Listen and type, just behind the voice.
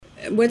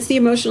what's the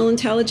emotional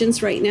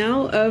intelligence right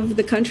now of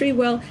the country?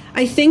 Well,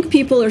 I think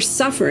people are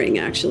suffering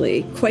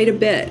actually quite a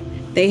bit.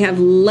 They have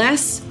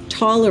less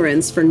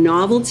tolerance for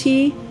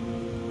novelty,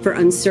 for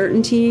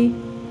uncertainty,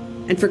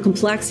 and for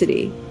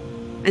complexity.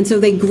 And so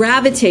they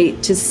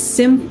gravitate to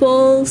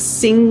simple,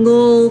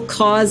 single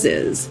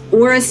causes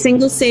or a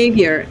single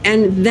savior.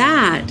 And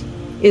that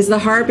is the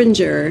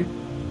harbinger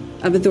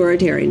of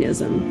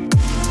authoritarianism.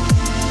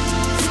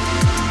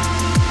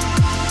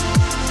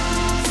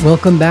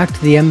 Welcome back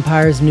to The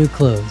Empire's New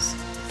Clothes.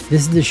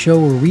 This is the show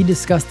where we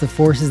discuss the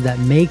forces that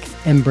make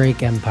and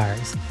break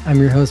empires. I'm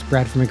your host,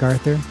 Bradford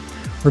MacArthur.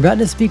 We're about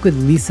to speak with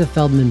Lisa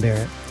Feldman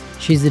Barrett.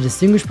 She's a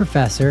distinguished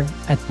professor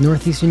at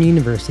Northeastern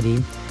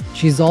University.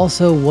 She's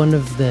also one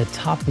of the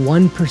top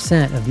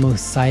 1% of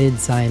most cited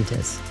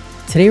scientists.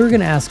 Today we're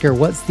going to ask her,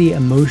 what's the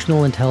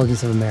emotional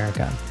intelligence of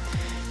America?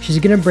 She's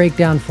going to break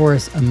down for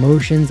us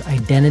emotions,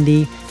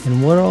 identity,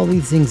 and what all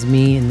these things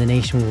mean in the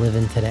nation we live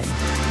in today.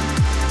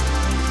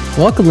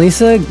 Welcome,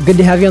 Lisa. Good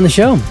to have you on the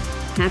show.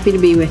 Happy to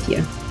be with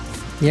you.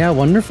 Yeah,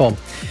 wonderful.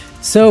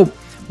 So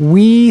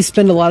we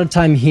spend a lot of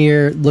time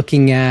here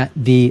looking at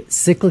the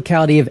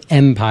cyclicality of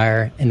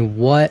empire and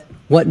what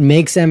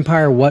makes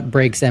empire, what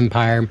breaks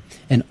empire,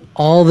 and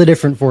all the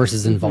different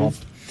forces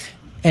involved.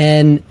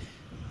 And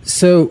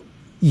so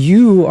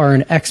you are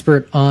an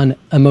expert on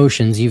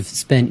emotions. You've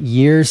spent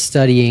years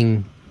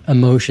studying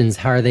emotions.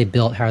 How are they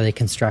built? How are they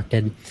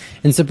constructed?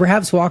 And so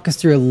perhaps walk us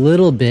through a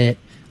little bit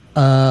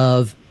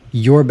of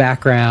your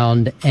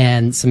background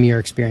and some of your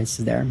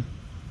experiences there.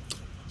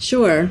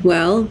 Sure.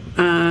 Well,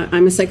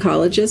 I'm a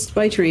psychologist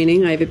by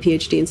training. I have a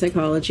PhD in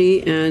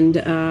psychology, and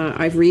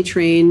I've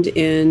retrained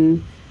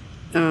in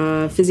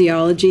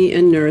physiology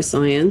and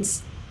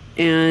neuroscience.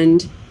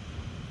 And,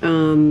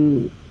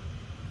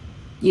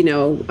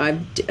 I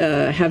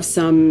have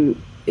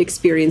some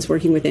experience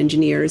working with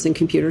engineers and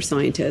computer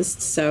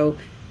scientists. So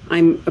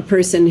I'm a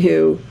person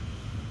who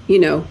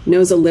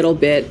knows a little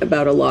bit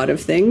about a lot of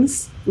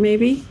things,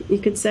 maybe you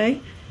could say.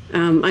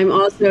 I'm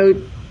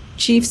also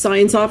Chief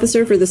Science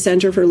Officer for the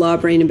Center for Law,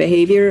 Brain, and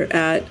Behavior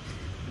at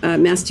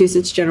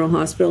Massachusetts General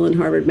Hospital and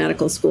Harvard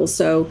Medical School.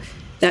 So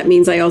that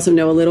means I also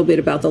know a little bit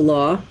about the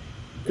law.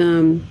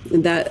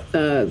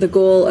 The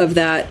goal of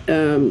that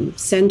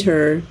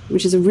center,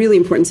 which is a really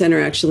important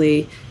center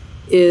actually,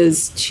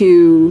 is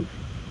to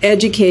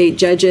educate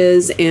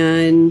judges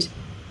and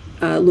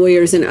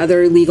lawyers and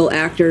other legal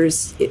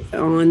actors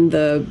on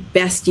the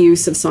best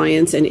use of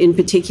science, and in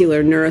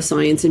particular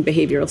neuroscience and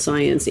behavioral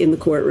science in the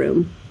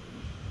courtroom.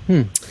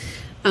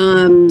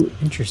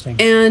 Interesting.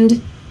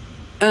 And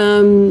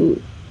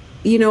I'm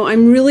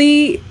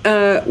really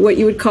what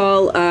you would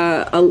call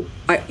a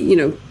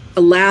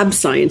lab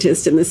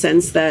scientist, in the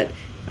sense that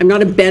I'm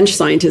not a bench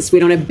scientist. We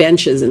don't have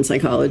benches in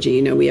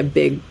psychology. We have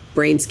big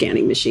brain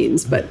scanning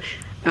machines. But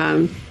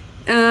and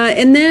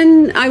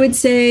then I would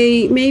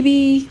say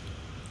maybe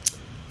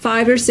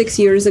 5 or 6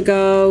 years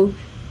ago,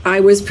 I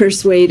was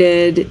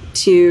persuaded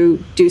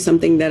to do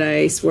something that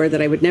I swore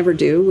that I would never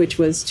do, which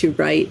was to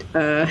write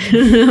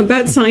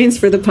about science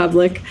for the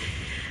public.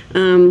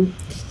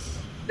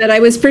 But I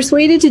was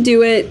persuaded to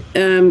do it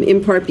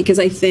in part because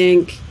I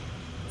think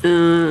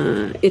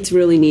it's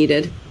really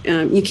needed.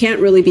 You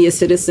can't really be a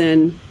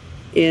citizen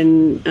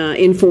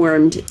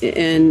informed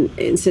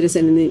and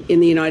citizen in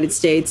the United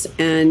States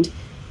and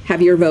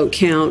have your vote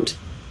count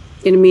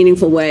in a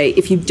meaningful way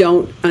if you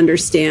don't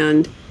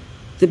understand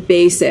the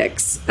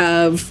basics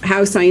of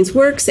how science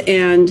works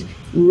and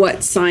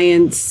what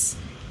science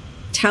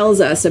tells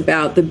us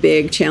about the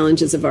big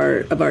challenges of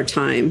our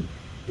time.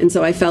 And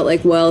so I felt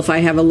like, well, if I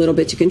have a little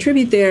bit to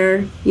contribute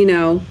there,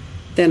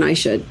 then I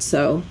should.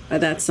 So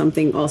that's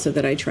something also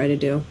that I try to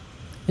do.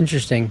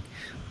 Interesting.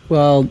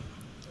 Well,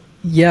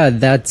 yeah,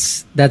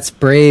 that's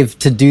brave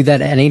to do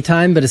that at any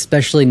time, but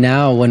especially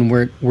now when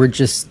we're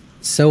just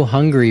so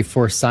hungry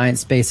for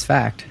science-based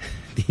fact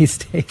these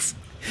days.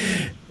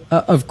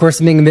 Of course,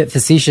 I'm being a bit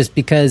facetious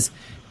because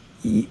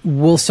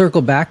we'll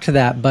circle back to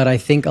that, but I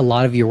think a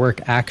lot of your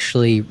work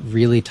actually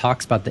really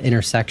talks about the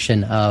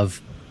intersection of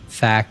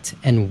fact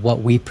and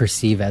what we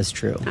perceive as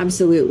true.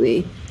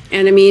 Absolutely.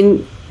 And I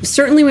mean,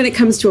 certainly when it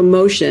comes to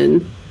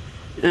emotion,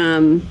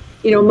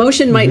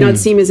 emotion might not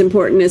seem as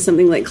important as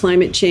something like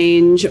climate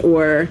change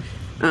or,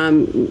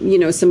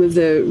 some of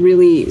the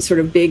really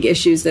sort of big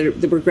issues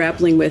that we're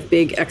grappling with,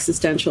 big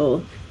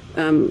existential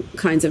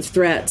kinds of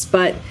threats.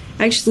 But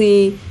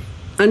actually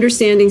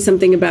understanding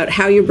something about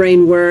how your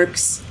brain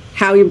works,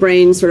 how your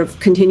brain sort of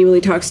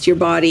continually talks to your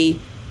body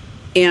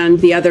and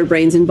the other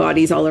brains and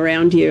bodies all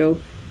around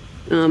you,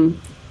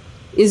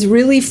 is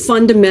really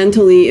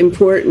fundamentally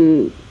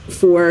important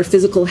for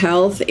physical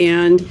health,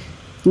 and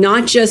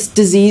not just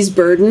disease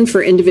burden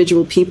for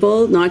individual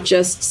people, not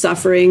just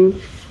suffering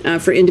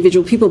for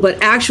individual people,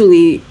 but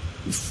actually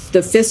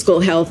the fiscal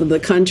health of the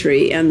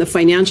country and the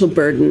financial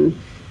burden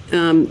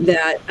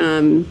that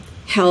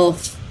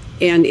health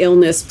and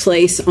illness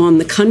place on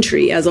the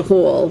country as a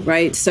whole,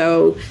 right?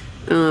 So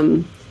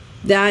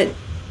that,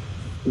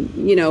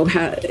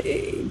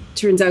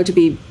 turns out to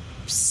be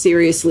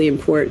seriously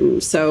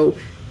important. So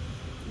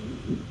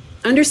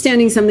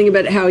understanding something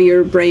about how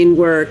your brain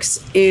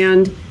works,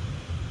 and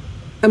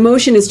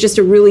emotion is just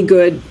a really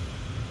good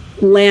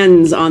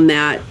lens on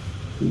that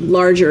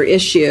larger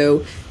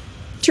issue,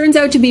 turns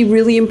out to be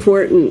really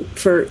important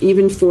for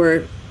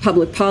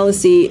public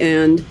policy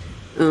and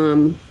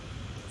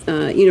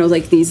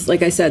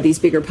like I said, these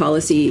bigger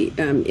policy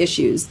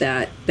issues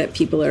that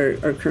people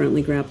are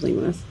currently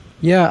grappling with.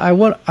 Yeah, I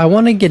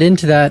want to get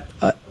into that.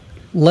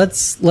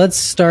 Let's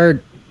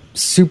start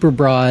super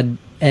broad,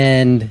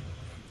 and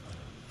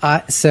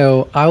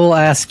so I will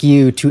ask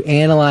you to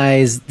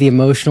analyze the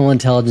emotional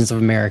intelligence of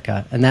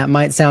America, and that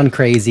might sound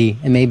crazy,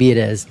 and maybe it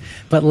is,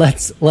 but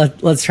let's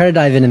try to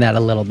dive into that a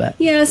little bit.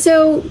 Yeah.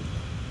 So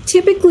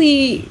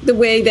typically, the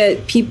way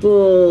that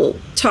people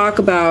talk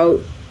about,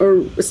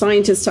 or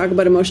scientists talk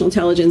about emotional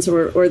intelligence,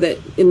 or that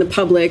in the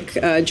public,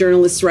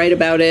 journalists write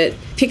about it,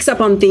 picks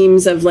up on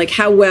themes of like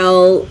how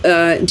well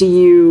do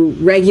you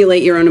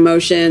regulate your own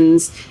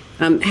emotions,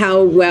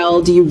 how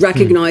well do you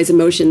recognize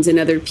emotions in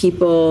other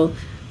people.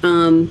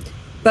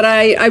 But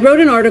I wrote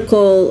an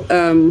article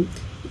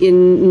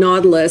in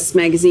Nautilus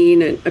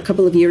magazine a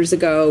couple of years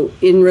ago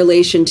in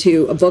relation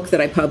to a book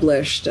that I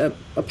published, a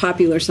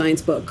popular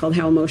science book called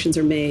How Emotions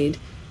Are Made,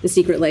 The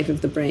Secret Life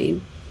of the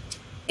Brain.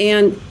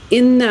 And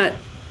in that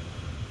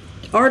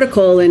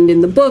article and in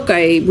the book,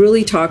 I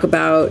really talk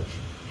about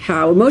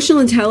how emotional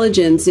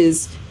intelligence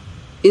is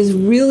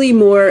really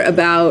more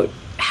about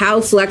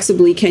how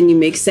flexibly can you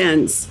make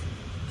sense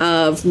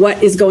of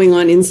what is going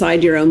on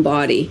inside your own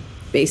body,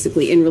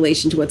 basically, in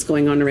relation to what's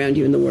going on around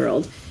you in the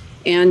world.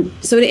 And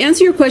so to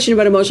answer your question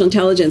about emotional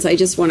intelligence, I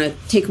just want to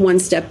take one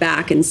step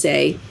back and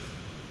say,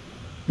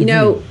 you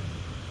know,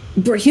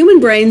 human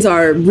brains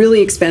are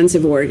really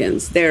expensive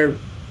organs. They're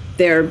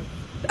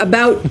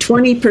about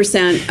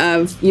 20%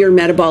 of your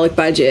metabolic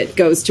budget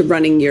goes to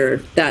running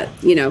that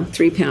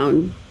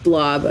 3-pound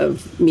blob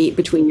of meat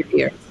between your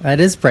ears.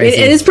 That is pricey.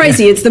 It is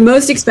pricey. It's the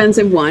most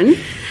expensive one,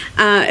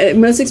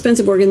 most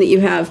expensive organ that you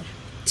have.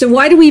 So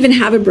why do we even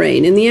have a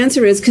brain? And the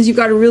answer is because you've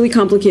got a really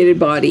complicated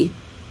body.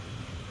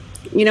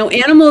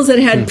 Animals that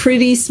had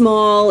pretty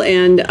small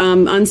and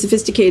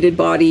unsophisticated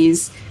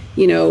bodies,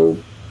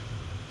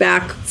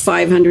 back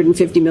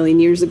 550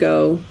 million years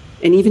ago,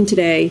 and even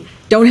today,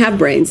 don't have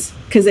brains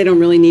because they don't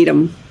really need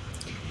them.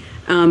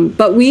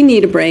 But we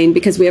need a brain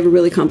because we have a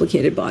really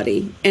complicated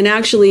body. And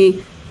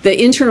actually,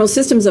 the internal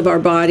systems of our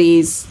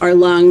bodies, our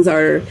lungs,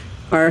 our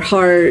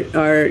heart,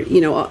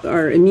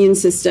 our immune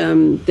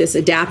system, this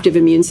adaptive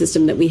immune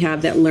system that we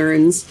have that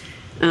learns,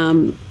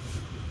 by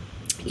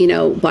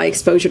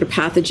exposure to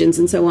pathogens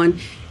and so on.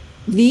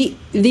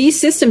 These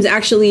systems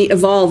actually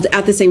evolved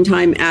at the same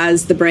time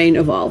as the brain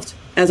evolved,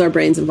 as our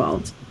brains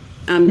evolved.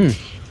 And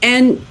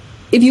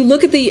if you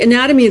look at the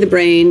anatomy of the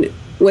brain,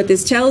 what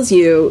this tells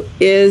you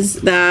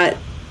is that,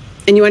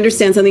 and you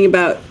understand something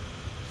about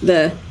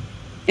the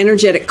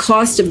energetic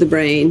cost of the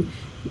brain,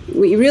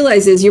 what you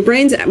realize is your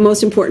brain's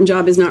most important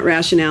job is not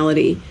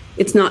rationality.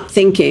 It's not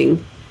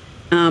thinking.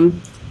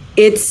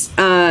 It's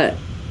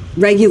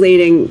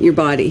regulating your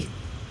body,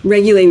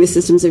 regulating the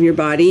systems of your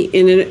body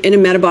in a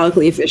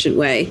metabolically efficient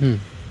way.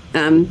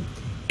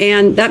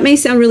 And that may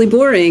sound really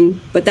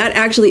boring, but that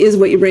actually is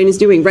what your brain is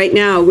doing. Right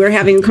now, we're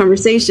having a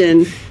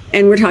conversation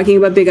and we're talking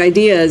about big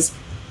ideas.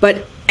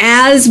 But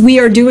as we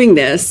are doing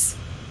this,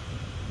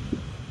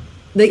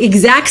 the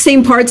exact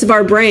same parts of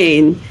our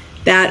brain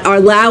that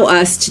allow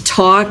us to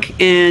talk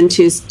and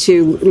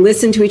to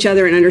listen to each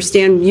other and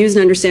use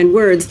and understand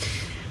words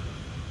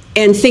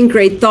and think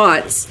great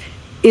thoughts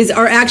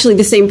are actually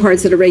the same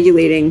parts that are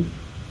regulating,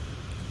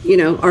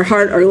 our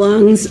heart, our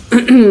lungs,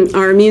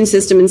 our immune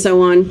system, and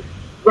so on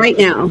right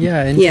now.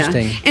 Yeah,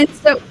 interesting. Yeah. And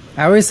so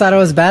I always thought I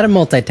was bad at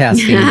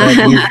multitasking,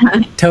 but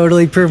you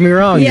totally proved me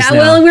wrong. Yeah,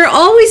 well, we're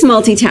always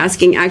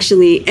multitasking,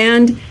 actually.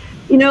 And,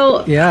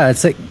 yeah,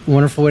 it's a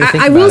wonderful way to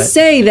think about it. I will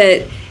say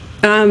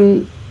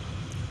that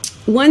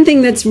one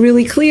thing that's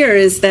really clear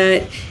is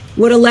that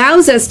what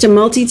allows us to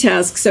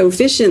multitask so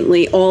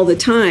efficiently all the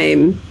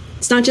time,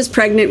 it's not just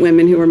pregnant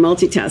women who are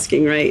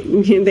multitasking, right?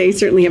 They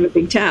certainly have a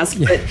big task,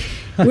 but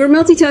we're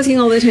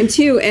multitasking all the time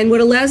too. And what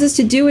allows us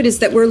to do it is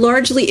that we're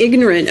largely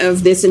ignorant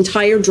of this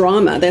entire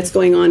drama that's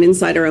going on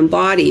inside our own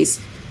bodies.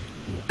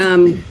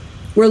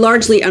 We're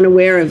largely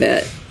unaware of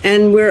it.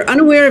 And we're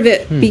unaware of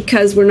it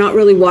because we're not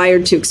really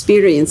wired to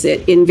experience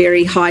it in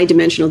very high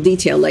dimensional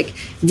detail, like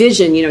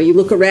vision. You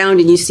look around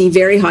and you see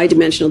very high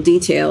dimensional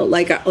detail,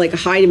 like a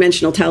high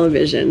dimensional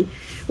television.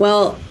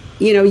 Well,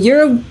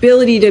 your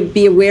ability to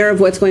be aware of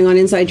what's going on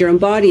inside your own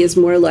body is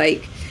more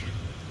like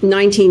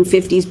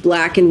 1950s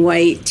black and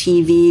white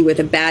TV with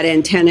a bad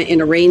antenna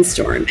in a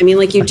rainstorm. I mean,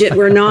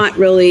 we're not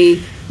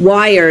really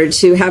wired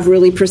to have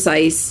really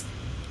precise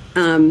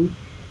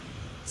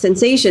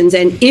sensations.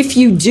 And if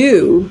you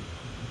do,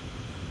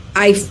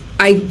 I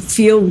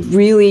feel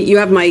really, you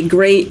have my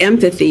great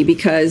empathy,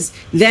 because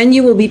then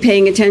you will be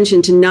paying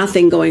attention to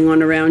nothing going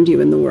on around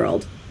you in the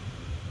world.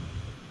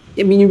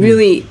 I mean, you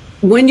really,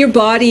 when your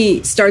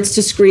body starts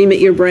to scream at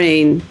your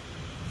brain,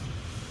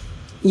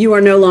 you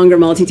are no longer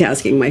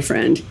multitasking, my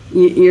friend.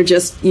 You're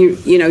just,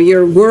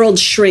 your world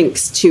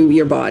shrinks to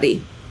your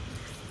body.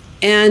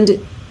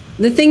 And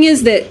the thing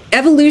is that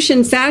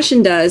evolution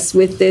fashioned us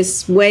with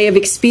this way of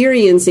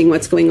experiencing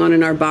what's going on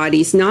in our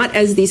bodies, not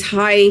as these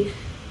high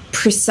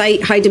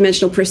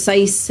dimensional,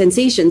 precise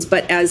sensations,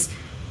 but as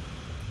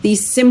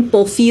these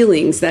simple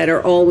feelings that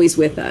are always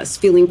with us,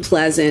 feeling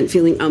pleasant,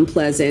 feeling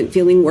unpleasant,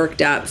 feeling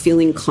worked up,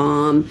 feeling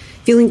calm,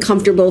 feeling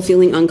comfortable,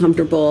 feeling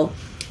uncomfortable.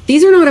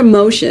 These are not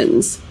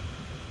emotions.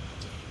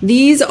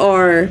 These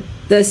are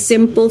the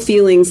simple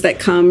feelings that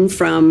come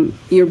from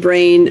your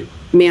brain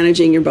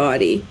managing your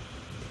body.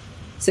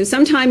 So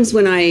sometimes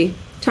when I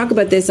talk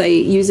about this, I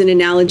use an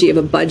analogy of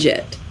a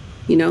budget,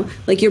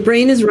 like your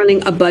brain is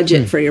running a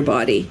budget for your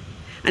body.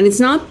 And it's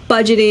not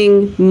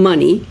budgeting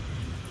money.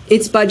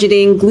 It's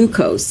budgeting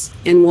glucose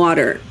and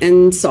water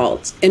and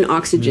salt and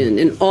oxygen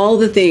and all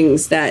the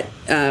things that,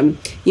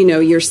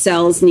 your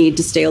cells need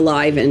to stay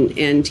alive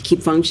and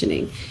keep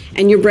functioning.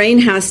 And your brain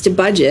has to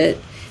budget.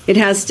 It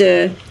has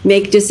to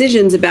make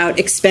decisions about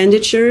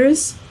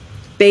expenditures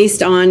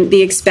based on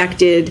the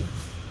expected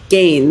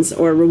gains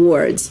or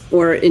rewards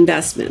or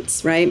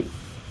investments, right?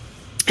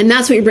 And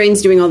that's what your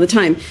brain's doing all the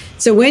time.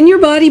 So when your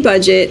body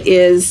budget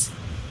is,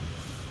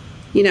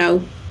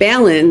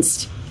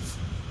 balanced,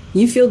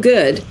 you feel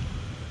good.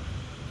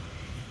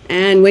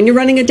 And when you're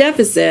running a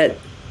deficit,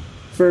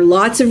 for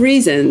lots of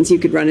reasons you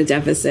could run a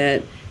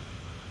deficit,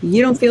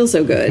 you don't feel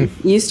so good.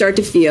 You start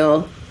to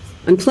feel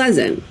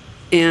unpleasant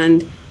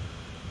and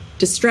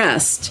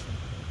distressed.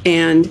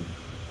 And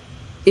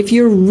if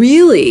you're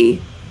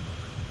really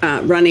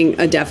running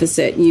a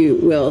deficit, you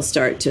will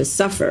start to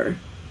suffer.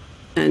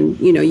 And,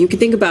 you can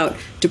think about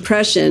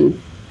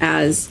depression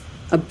as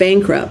a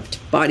bankrupt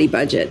body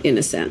budget in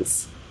a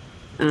sense.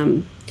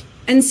 And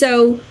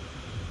so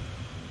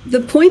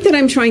the point that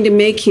I'm trying to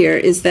make here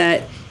is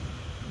that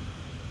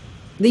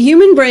the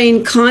human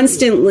brain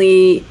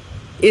constantly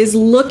is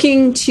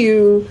looking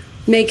to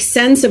make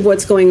sense of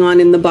what's going on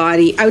in the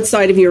body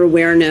outside of your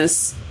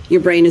awareness.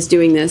 Your brain is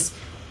doing this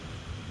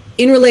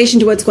in relation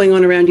to what's going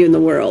on around you in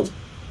the world.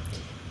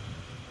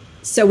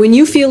 So when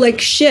you feel like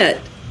shit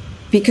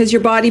because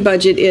your body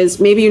budget is,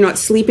 maybe you're not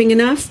sleeping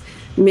enough,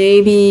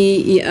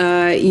 maybe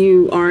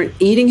you aren't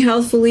eating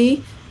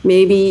healthfully,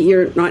 maybe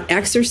you're not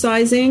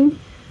exercising,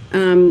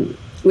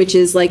 which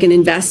is like an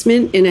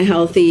investment in a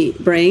healthy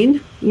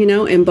brain,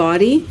 and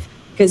body,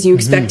 because you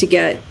expect to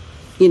get,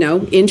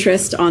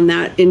 interest on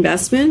that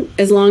investment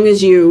as long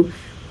as you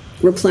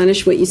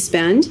replenish what you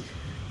spend.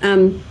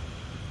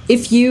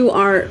 If you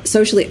are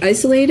socially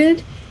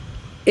isolated,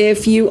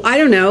 if you,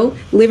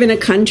 live in a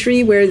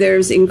country where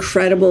there's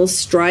incredible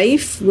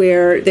strife,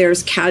 where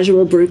there's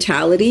casual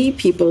brutality,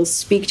 people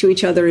speak to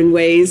each other in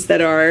ways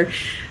that are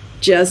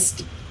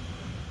just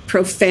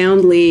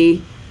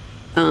profoundly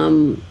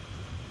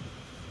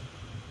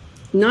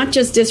not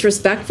just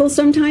disrespectful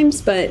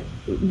sometimes, but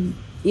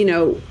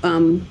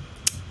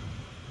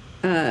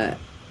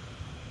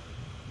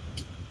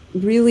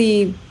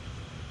really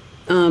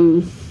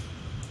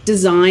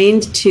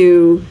designed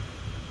to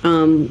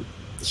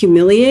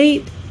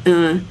humiliate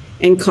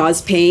and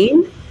cause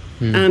pain.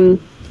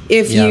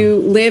 If you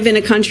live in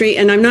a country,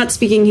 and I'm not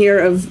speaking here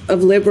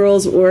of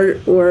liberals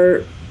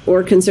or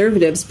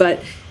conservatives,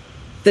 but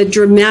the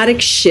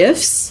dramatic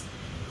shifts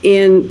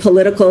in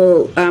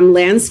political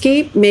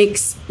landscape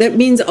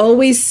means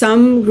always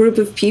some group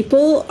of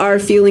people are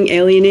feeling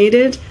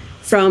alienated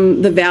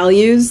from the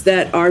values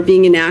that are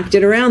being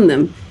enacted around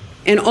them.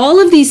 And all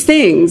of these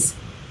things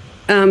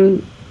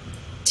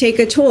take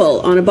a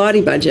toll on a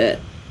body budget.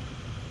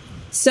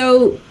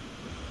 So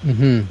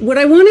what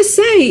I want to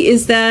say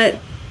is that,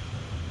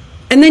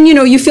 and then,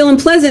 you feel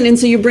unpleasant. And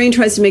so your brain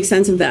tries to make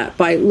sense of that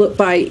by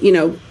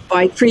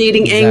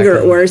creating anger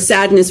or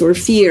sadness or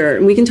fear.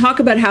 And we can talk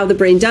about how the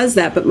brain does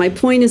that. But my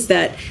point is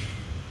that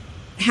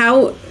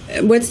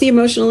what's the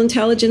emotional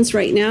intelligence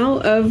right now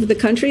of the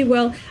country?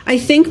 Well, I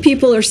think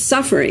people are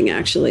suffering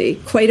actually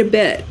quite a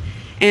bit.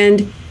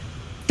 And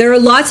there are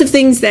lots of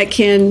things that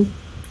can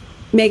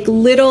make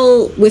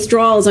little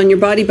withdrawals on your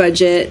body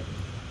budget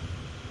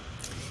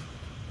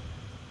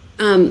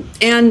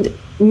and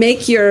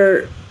make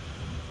your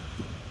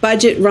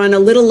budget run a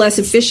little less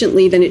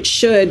efficiently than it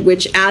should,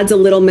 which adds a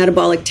little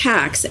metabolic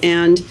tax.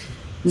 And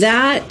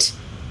that,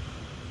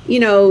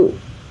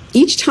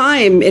 each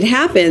time it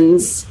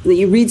happens that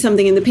you read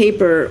something in the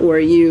paper or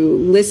you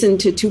listen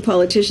to two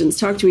politicians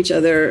talk to each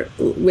other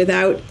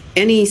without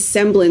any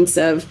semblance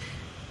of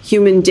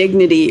human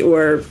dignity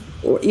or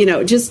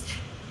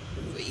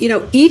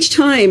each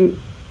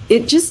time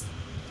it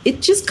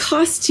just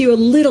costs you a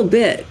little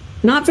bit,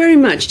 not very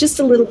much, just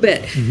a little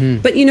bit.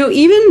 But,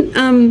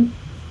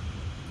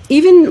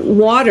 even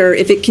water,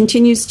 if it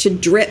continues to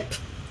drip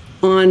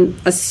on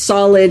a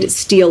solid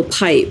steel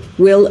pipe,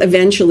 will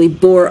eventually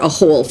bore a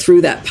hole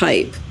through that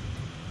pipe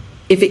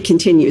if it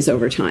continues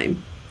over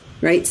time,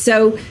 right?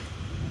 So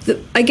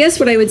I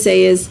guess what I would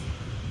say is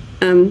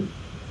I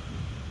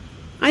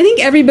think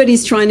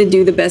everybody's trying to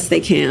do the best they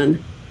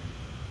can.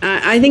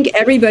 I think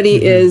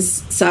everybody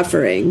is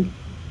suffering.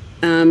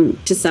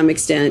 to some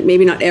extent.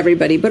 Maybe not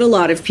everybody, but a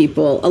lot of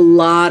people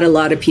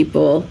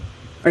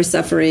are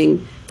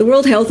suffering. The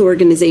World Health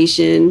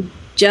Organization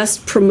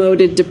just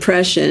promoted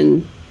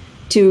depression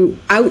to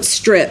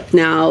outstrip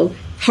now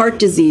heart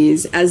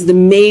disease as the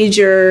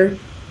major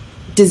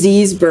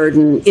disease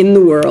burden in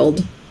the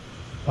world.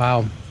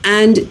 Wow.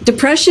 And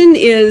depression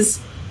is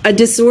a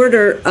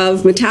disorder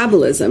of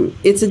metabolism.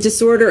 It's a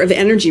disorder of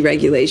energy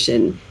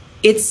regulation.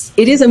 It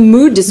is a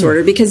mood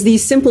disorder because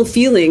these simple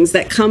feelings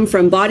that come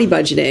from body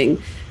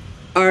budgeting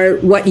are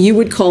what you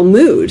would call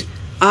mood.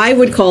 I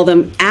would call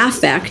them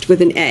affect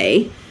with an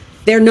A.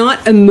 They're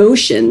not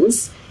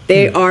emotions.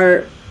 They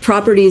are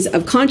properties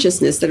of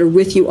consciousness that are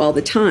with you all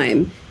the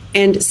time.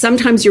 And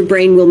sometimes your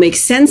brain will make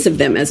sense of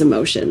them as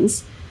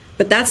emotions,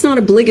 but that's not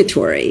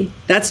obligatory.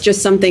 That's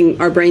just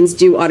something our brains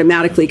do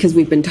automatically because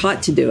we've been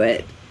taught to do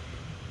it.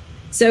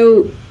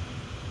 So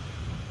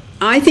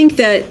I think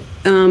that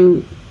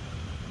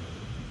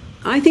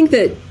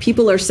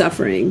people are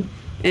suffering,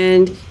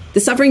 and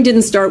the suffering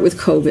didn't start with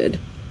COVID.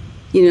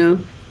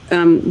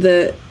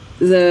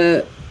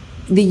 The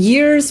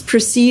years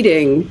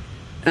preceding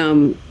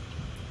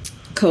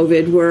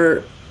COVID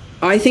were,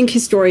 I think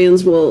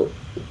historians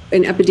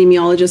and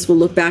epidemiologists will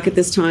look back at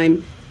this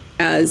time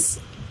as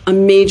a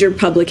major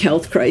public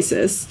health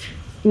crisis,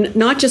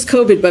 not just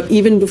COVID, but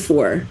even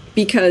before,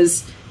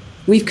 because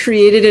we've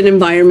created an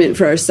environment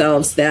for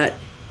ourselves that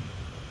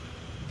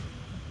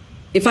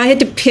if I had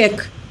to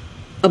pick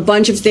a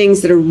bunch of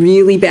things that are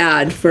really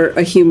bad for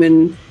a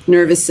human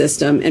nervous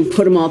system and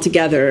put them all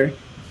together,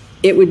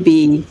 it would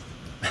be,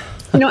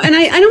 and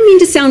I don't mean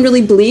to sound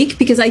really bleak,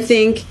 because I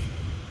think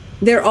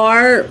there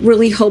are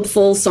really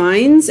hopeful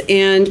signs,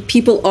 and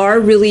people are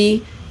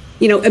really,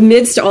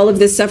 amidst all of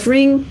this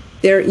suffering,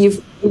 there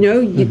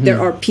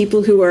are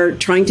people who are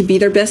trying to be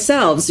their best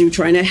selves, who are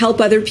trying to help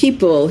other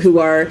people, who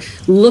are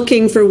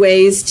looking for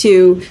ways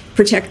to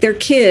protect their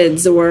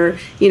kids, or,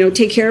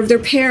 take care of their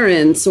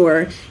parents,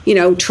 or,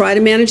 try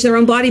to manage their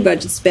own body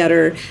budgets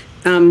better.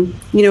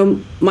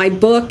 My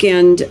book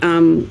and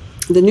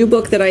the new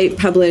book that I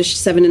published,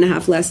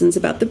 7.5 Lessons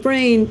About the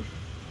Brain,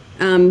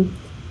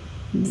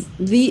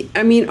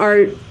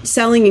 are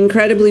selling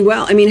incredibly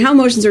well. How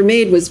Emotions Are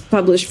Made was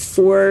published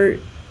 4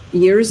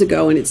 years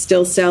ago, and it's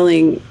still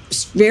selling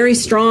very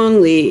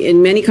strongly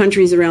in many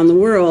countries around the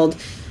world.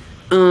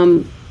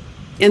 And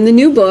the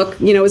new book,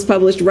 was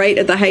published right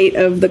at the height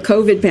of the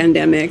COVID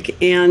pandemic,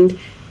 and,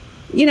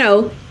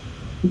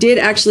 did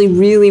actually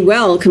really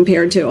well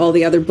compared to all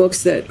the other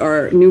books that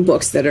are new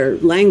books that are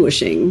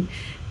languishing.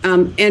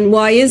 And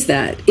why is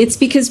that? It's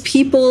because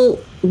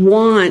people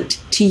want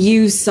to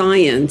use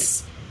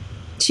science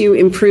to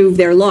improve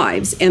their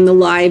lives and the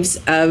lives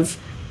of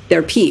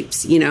their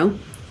peeps,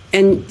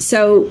 And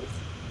so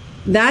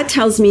that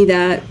tells me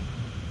that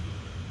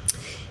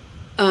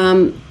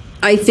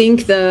I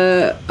think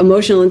the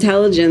emotional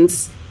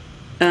intelligence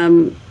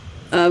of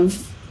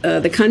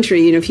the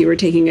country, if you were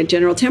taking a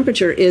general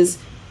temperature,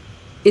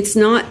 it's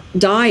not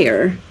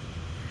dire,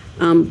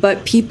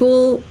 but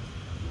people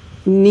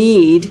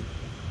need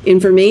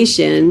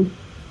information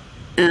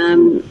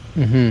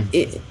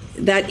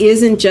that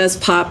isn't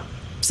just pop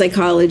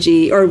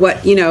psychology, or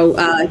what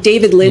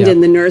David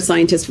Linden, the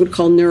neuroscientist, would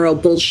call neuro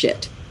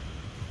bullshit.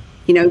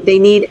 They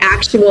need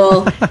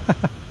actual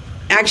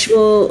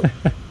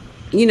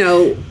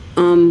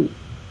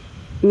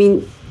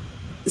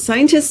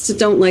scientists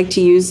don't like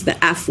to use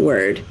the F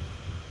word,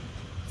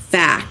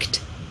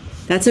 fact.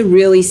 That's a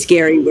really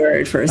scary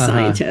word for a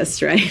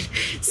scientist, right?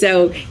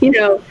 So,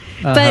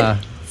 but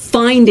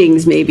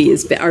findings maybe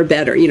are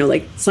better,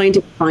 like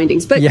scientific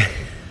findings. But,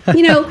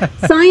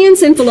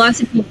 science and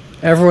philosophy.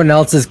 Everyone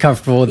else is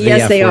comfortable with the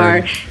Yes, F they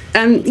word.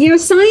 are.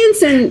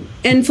 Science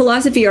and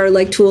philosophy are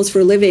like tools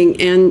for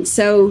living. And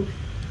so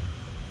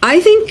I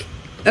think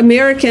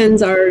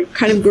Americans are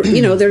kind of,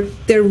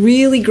 they're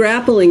really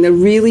grappling, they're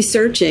really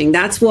searching.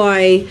 That's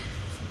why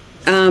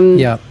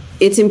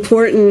it's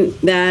important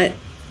that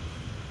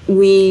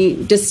we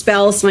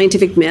dispel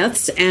scientific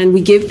myths and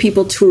we give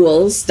people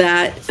tools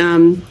that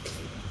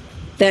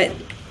the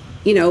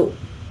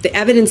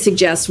evidence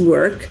suggests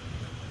work,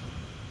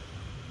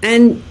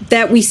 and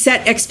that we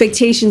set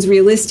expectations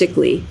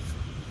realistically,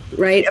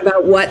 right,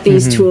 about what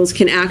these tools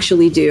can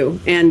actually do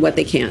and what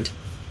they can't.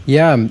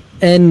 Yeah.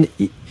 And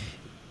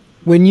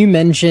when you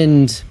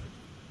mentioned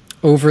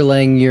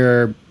overlaying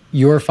your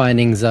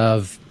findings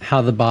of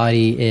how the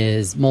body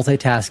is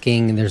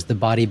multitasking, and there's the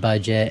body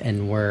budget,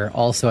 and we're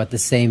also at the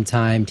same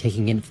time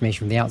taking information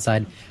from the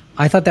outside,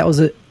 I thought that was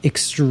an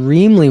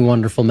extremely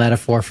wonderful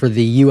metaphor for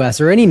the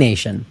U.S. or any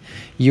nation.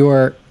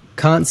 You're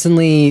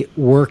constantly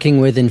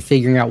working with and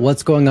figuring out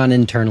what's going on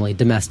internally,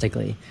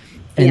 domestically.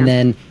 And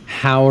then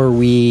how are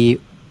we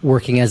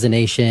working as a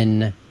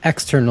nation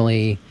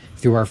externally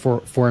through our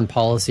foreign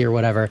policy or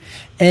whatever.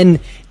 And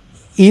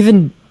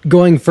even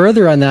going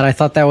further on that, I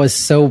thought that was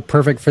so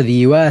perfect for the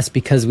U.S.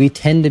 because we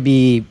tend to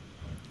be,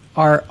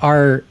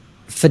 our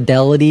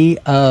fidelity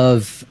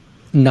of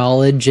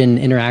knowledge and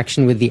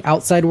interaction with the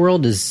outside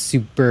world is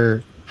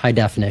super high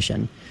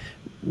definition.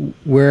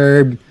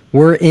 We're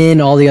we're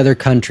in all the other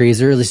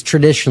countries, or at least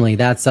traditionally,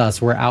 that's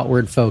us. We're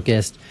outward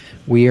focused.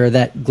 We are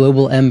that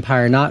global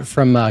empire, not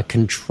from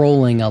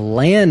controlling a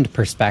land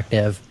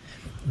perspective,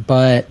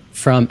 but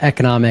from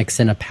economics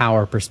and a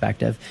power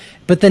perspective.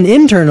 But then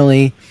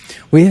internally,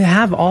 we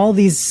have all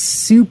these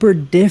super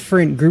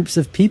different groups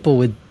of people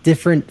with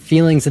different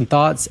feelings and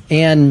thoughts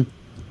and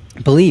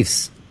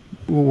beliefs,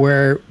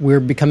 where we're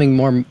becoming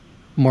more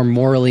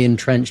morally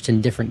entrenched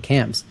in different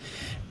camps.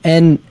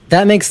 And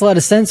that makes a lot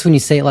of sense when you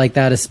say it like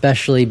that,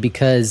 especially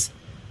because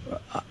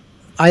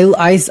I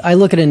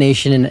look at a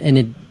nation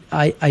and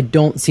I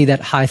don't see that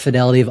high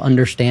fidelity of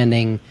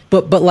understanding.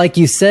 But like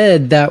you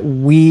said, that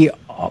we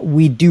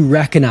do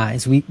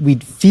recognize, we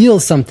feel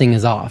something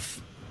is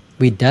off.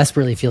 We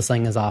desperately feel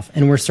something is off,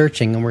 and we're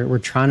searching and we're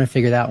trying to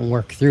figure that out and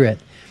work through it.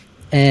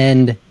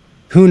 And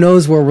who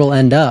knows where we'll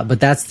end up, but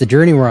that's the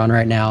journey we're on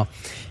right now.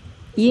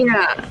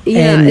 Yeah,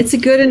 it's a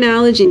good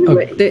analogy.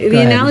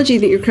 The analogy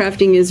that you're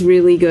crafting is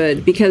really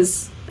good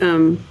because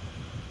you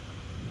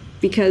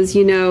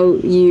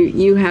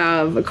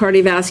have a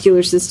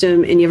cardiovascular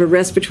system, and you have a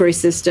respiratory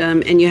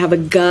system, and you have a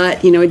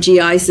gut, a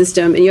GI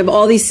system, and you have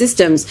all these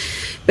systems.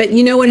 But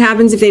you know what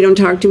happens if they don't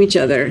talk to each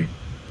other?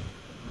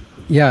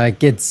 Yeah, it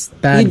gets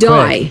bad. You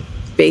die,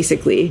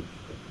 basically.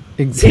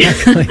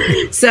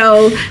 Exactly.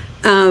 So.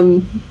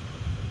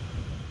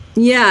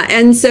 Yeah.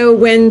 And so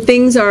when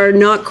things are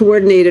not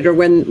coordinated, or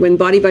when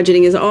body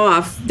budgeting is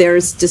off,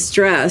 there's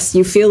distress.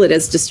 You feel it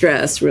as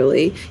distress,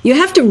 really. You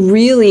have to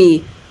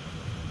really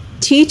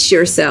teach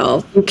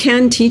yourself. You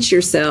can teach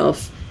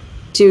yourself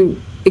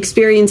to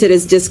experience it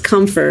as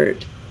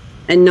discomfort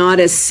and not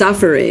as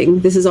suffering.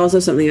 This is also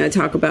something I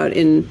talk about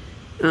in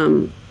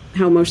How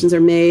Emotions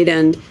Are Made.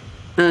 And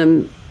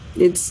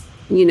it's,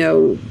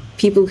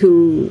 people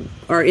who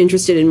are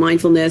interested in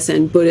mindfulness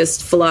and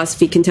Buddhist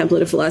philosophy,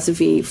 contemplative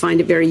philosophy,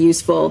 find it very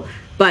useful.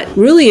 But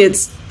really,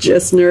 it's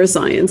just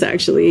neuroscience,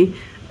 actually.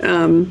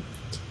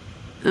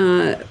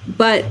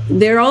 But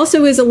there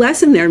also is a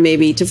lesson there,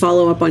 maybe, to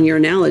follow up on your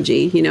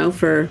analogy,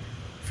 for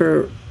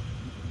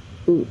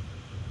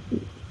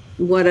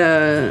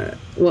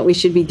what we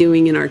should be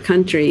doing in our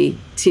country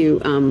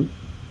to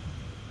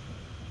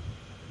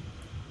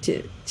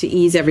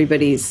ease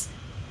everybody's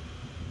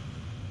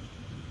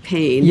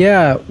pain.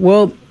 Yeah,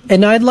 well,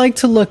 and I'd like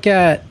to look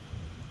at,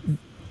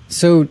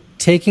 so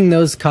taking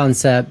those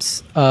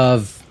concepts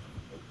of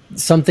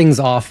something's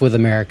off with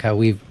America,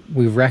 we've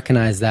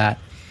recognized that,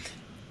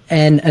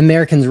 and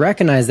Americans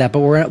recognize that, but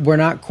we're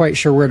not quite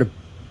sure where to,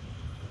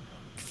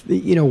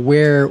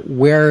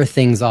 where are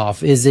things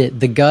off? Is it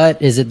the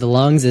gut? Is it the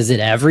lungs? Is it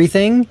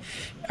everything?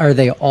 Are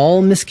they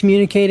all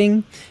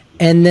miscommunicating?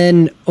 And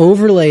then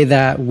overlay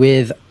that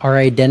with our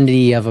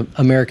identity of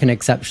American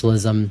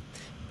exceptionalism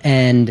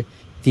and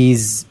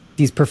these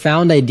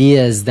profound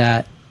ideas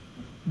that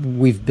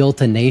we've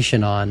built a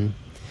nation on.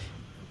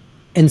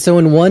 And so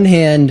on one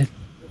hand,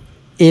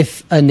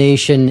 if a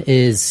nation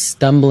is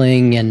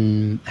stumbling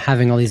and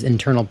having all these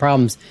internal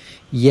problems,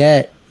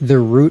 yet the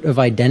root of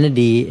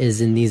identity is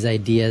in these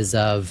ideas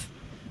of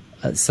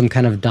some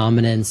kind of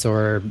dominance,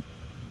 or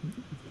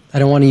I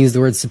don't want to use the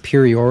word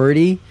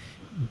superiority,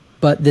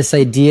 but this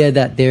idea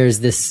that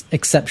there's this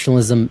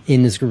exceptionalism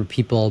in this group of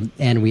people,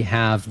 and we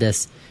have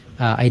this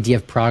idea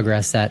of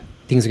progress, that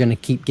things are going to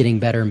keep getting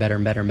better and better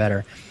and better and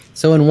better.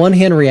 So on one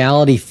hand,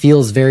 reality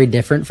feels very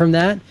different from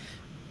that.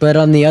 But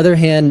on the other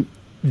hand,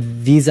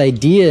 these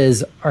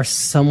ideas are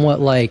somewhat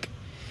like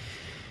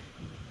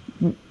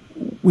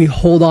we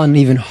hold on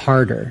even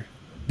harder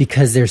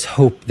because there's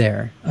hope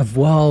there of,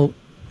 well,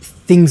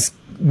 things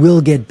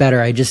will get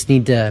better. I just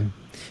need to...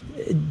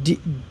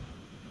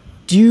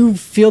 Do you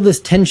feel this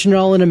tension at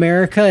all in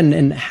America?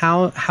 And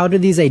how do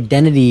these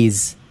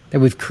identities that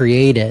we've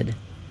created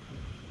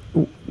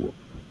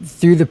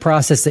through the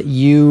process that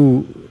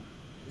you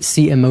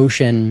see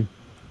emotion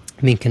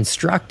being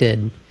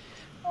constructed,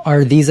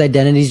 are these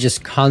identities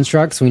just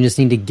constructs and we just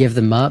need to give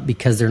them up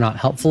because they're not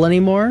helpful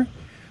anymore?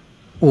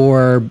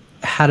 Or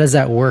how does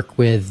that work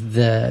with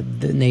the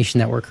nation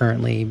that we're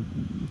currently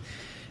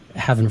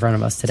have in front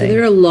of us today? So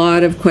there are a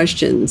lot of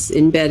questions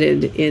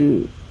embedded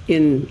in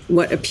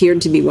what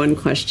appeared to be one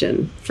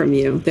question from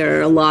you. There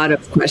are a lot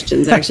of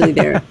questions actually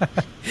there.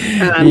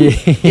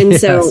 And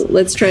so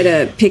let's try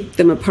to pick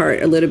them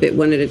apart a little bit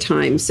one at a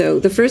time. So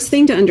the first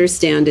thing to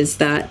understand is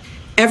that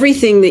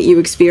everything that you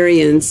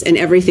experience and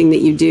everything that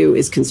you do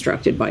is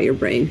constructed by your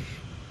brain.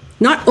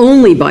 Not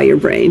only by your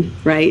brain,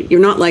 right?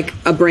 You're not like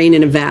a brain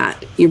in a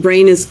vat. Your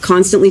brain is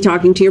constantly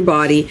talking to your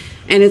body,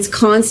 and it's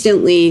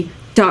constantly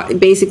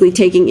basically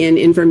taking in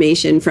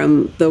information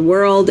from the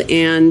world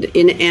and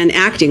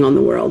acting on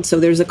the world. So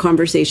there's a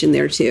conversation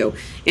there too.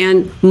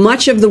 And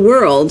much of the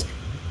world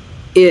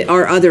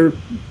are other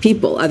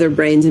people, other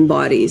brains and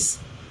bodies.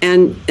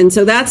 And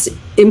so that's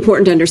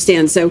important to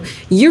understand. So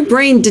your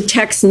brain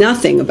detects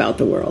nothing about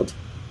the world.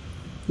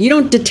 You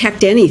don't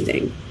detect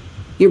anything.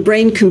 Your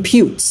brain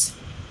computes.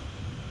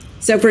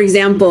 So for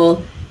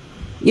example,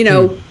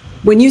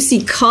 when you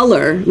see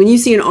color, when you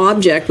see an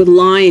object with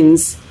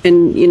lines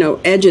and,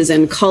 edges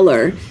and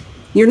color,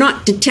 you're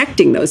not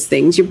detecting those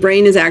things. Your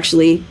brain is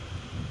actually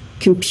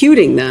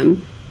computing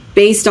them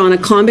based on a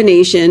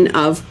combination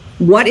of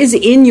what is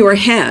in your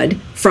head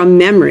from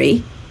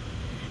memory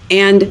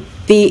and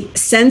the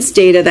sense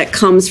data that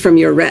comes from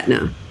your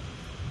retina.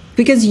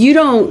 Because you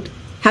don't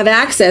have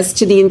access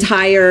to the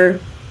entire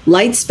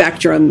light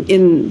spectrum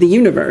in the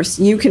universe.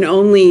 You can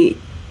only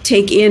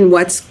take in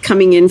what's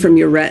coming in from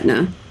your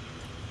retina.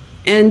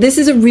 And this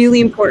is a really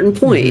important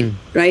point,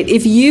 right?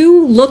 If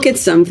you look at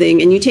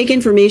something and you take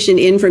information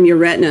in from your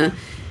retina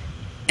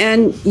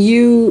and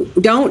you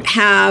don't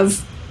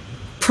have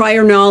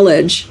prior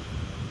knowledge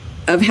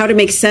of how to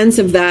make sense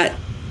of that,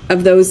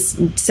 of those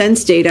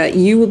sense data,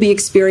 you will be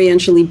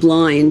experientially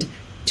blind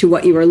to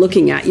what you are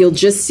looking at. You'll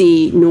just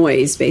see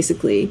noise,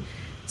 basically.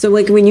 So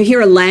like when you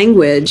hear a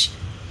language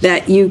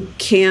that you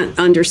can't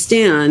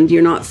understand,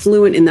 you're not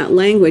fluent in that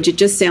language, it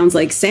just sounds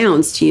like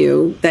sounds to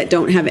you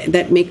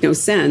that make no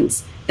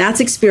sense. That's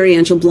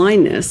experiential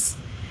blindness.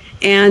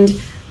 And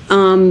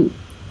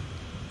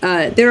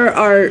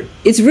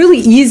it's really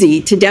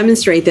easy to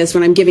demonstrate this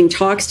when I'm giving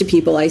talks to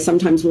people. I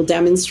sometimes will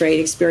demonstrate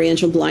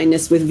experiential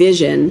blindness with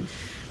vision,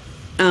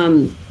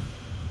 and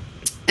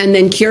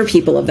then cure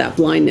people of that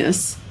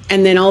blindness.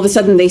 And then all of a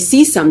sudden they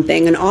see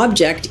something, an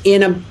object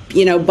in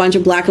a bunch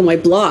of black and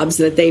white blobs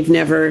that they've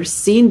never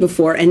seen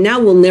before, and now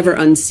will never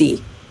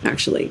unsee,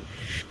 actually.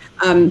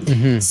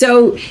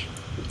 So,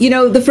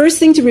 the first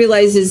thing to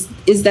realize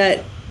is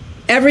that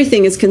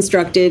everything is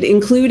constructed,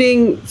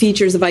 including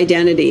features of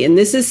identity. And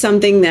this is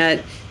something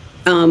that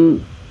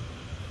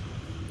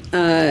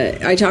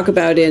I talk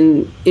about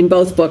in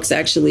both books,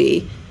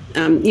 actually.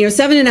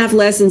 7.5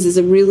 Lessons is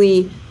a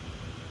really,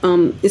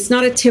 it's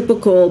not a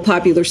typical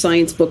popular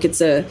science book.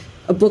 It's a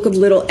book of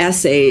little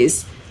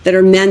essays that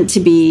are meant to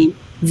be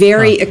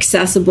very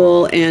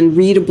accessible and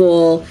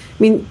readable.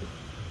 I mean,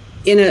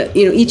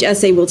 each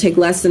essay will take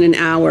less than an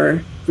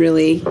hour,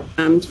 really,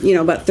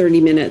 about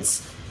 30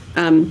 minutes.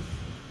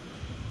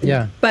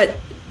 But,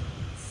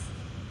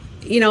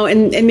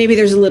 and maybe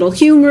there's a little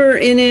humor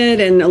in it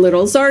and a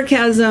little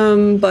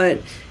sarcasm, but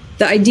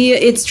the idea,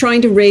 it's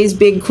trying to raise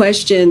big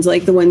questions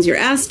like the ones you're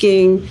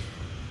asking.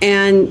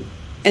 And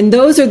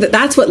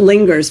that's what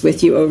lingers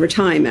with you over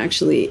time,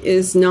 actually,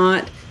 is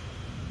not,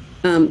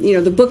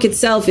 the book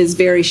itself is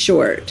very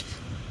short,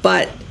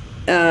 but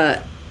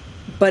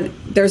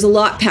there's a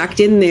lot packed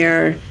in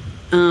there.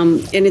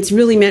 And it's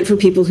really meant for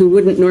people who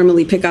wouldn't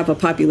normally pick up a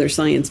popular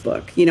science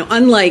book,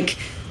 unlike,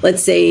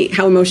 let's say,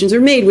 How Emotions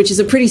Are Made, which is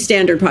a pretty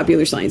standard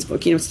popular science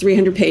book. It's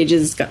 300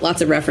 pages, it's got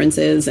lots of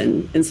references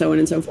and so on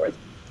and so forth.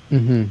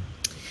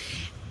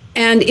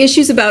 And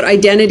issues about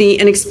identity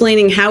and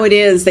explaining how it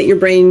is that your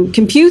brain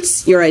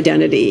computes your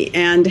identity,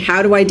 and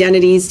how do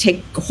identities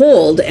take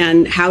hold,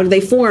 and how do they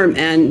form,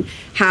 and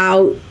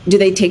how do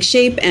they take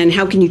shape, and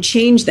how can you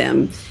change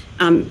them?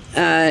 How does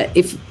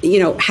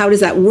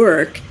that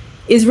work?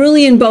 Is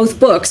really in both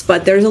books,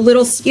 but there's a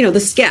little, the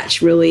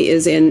sketch really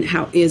is in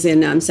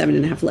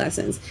 7.5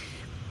 Lessons.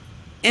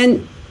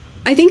 And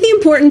I think the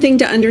important thing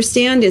to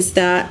understand is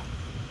that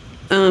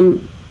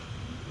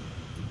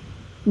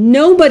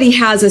nobody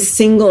has a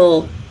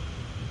single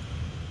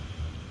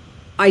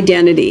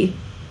identity.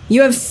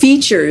 You have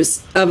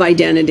features of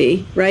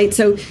identity, right?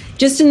 So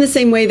just in the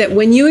same way that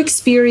when you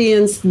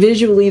experience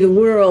visually the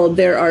world,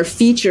 there are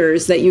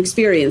features that you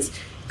experience: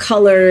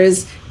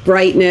 colors,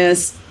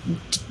 brightness,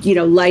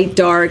 light,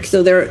 dark.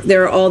 So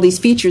there are all these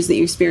features that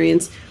you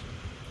experience.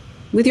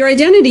 With your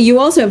identity, you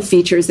also have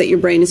features that your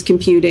brain is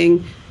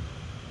computing.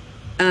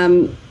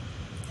 And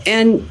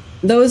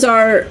those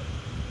are,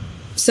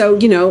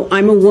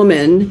 I'm a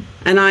woman,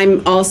 and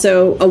I'm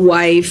also a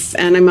wife,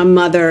 and I'm a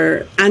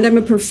mother, and I'm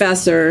a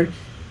professor,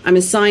 I'm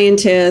a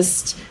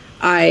scientist,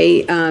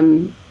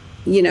 I'm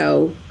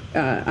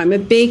a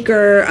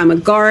baker, I'm a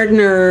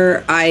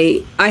gardener.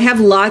 I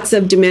have lots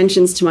of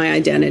dimensions to my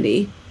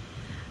identity.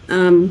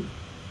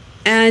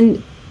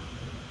 And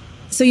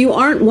so you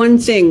aren't one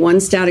thing, one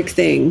static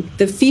thing.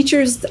 The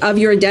features of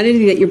your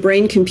identity that your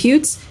brain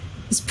computes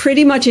is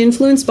pretty much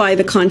influenced by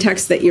the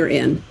context that you're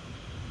in.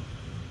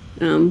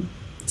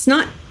 It's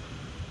not,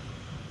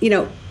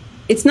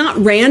 it's not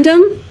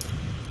random,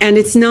 and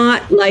it's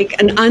not like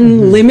an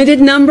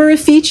unlimited number of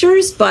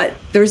features, but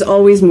there's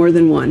always more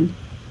than one.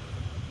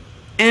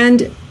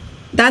 And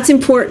that's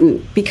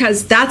important,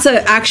 because that's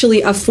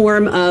actually a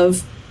form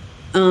of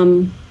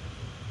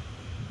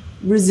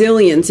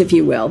resilience, if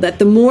you will, that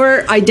the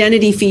more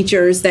identity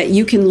features that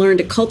you can learn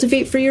to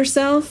cultivate for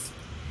yourself,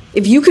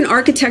 if you can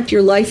architect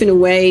your life in a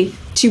way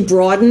to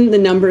broaden the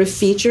number of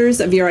features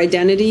of your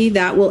identity,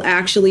 that will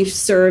actually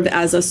serve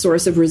as a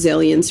source of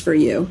resilience for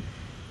you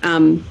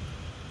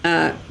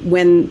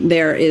when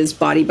there is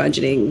body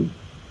budgeting,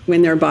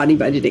 when there are body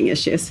budgeting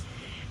issues.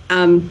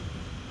 I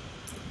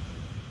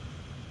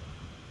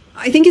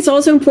think it's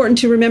also important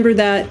to remember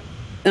that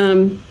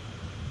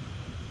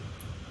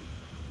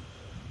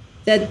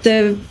that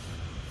the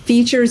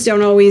features they're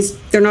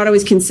not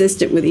always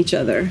consistent with each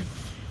other.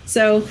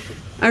 So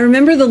I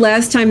remember the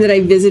last time that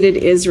I visited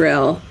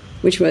Israel,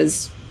 which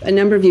was a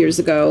number of years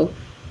ago,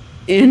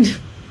 and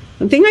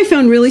The thing I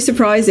found really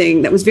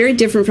surprising that was very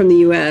different from the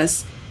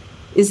US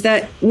is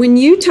that when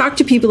you talk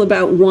to people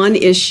about one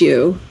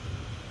issue,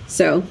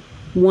 so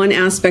one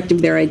aspect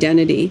of their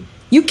identity,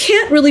 you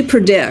can't really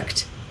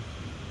predict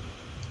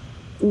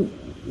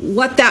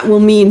what that will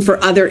mean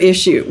for other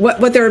issues,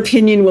 what their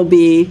opinion will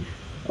be,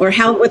 or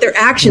what their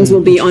actions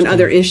will be on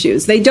other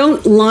issues. They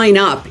don't line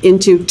up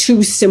into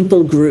two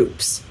simple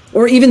groups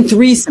or even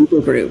three simple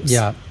groups.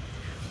 Yeah.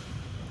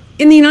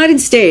 In the United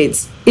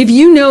States, if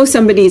you know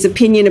somebody's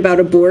opinion about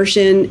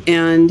abortion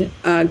and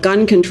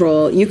gun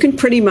control, you can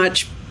pretty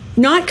much,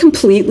 not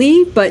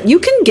completely, but you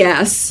can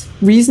guess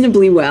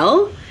reasonably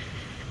well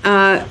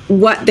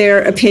what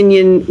their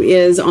opinion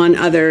is on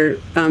other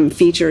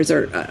features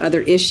or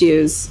other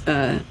issues,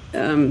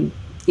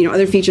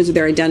 other features of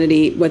their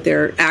identity, what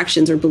their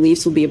actions or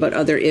beliefs will be about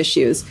other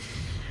issues.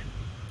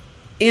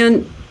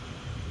 And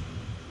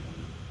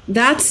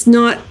that's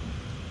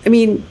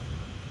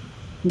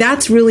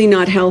really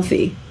not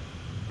healthy,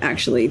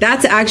 actually.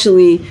 That's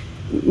actually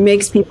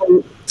makes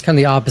people... It's kind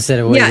of the opposite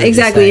of what Yeah,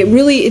 exactly.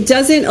 It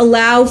doesn't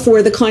allow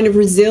for the kind of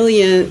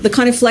resilience, the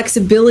kind of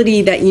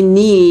flexibility that you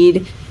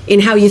need in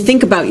how you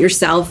think about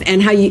yourself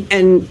and how you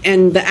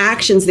and the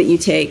actions that you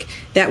take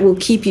that will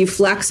keep you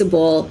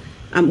flexible,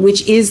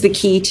 which is the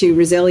key to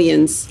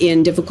resilience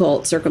in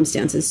difficult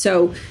circumstances.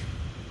 So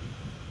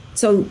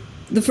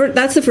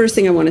that's the first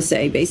thing I want to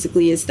say,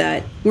 basically, is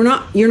that you're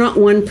not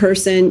one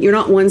person, you're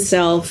not one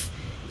self.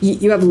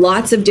 You have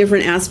lots of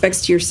different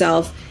aspects to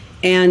yourself,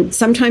 and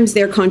sometimes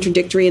they're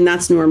contradictory, and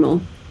that's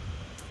normal.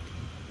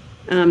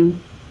 I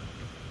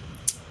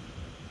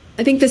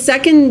think the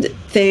second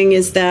thing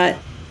is that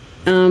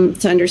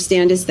to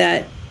understand is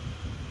that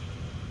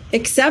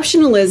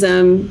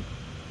exceptionalism,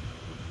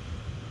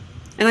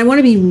 and I want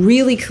to be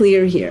really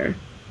clear here,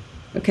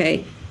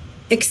 okay?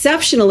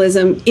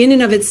 Exceptionalism in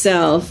and of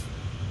itself,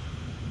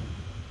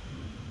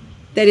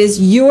 that is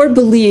your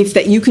belief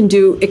that you can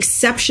do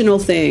exceptional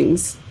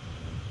things,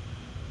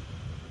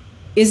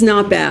 is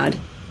not bad.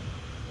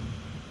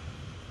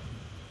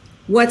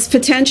 What's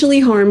potentially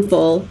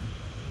harmful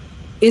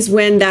is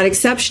when that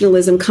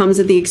exceptionalism comes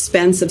at the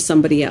expense of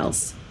somebody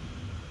else.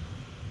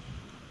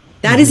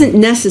 That isn't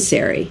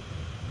necessary.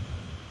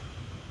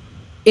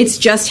 It's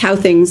just how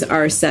things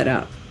are set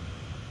up.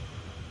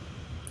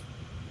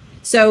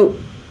 So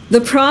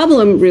the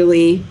problem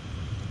really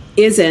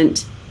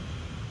isn't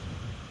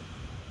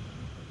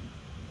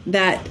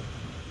that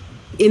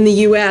in the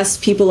US,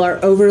 people are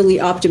overly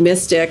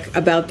optimistic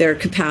about their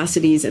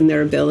capacities and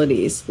their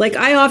abilities. Like,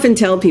 I often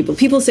tell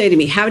people say to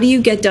me, how do you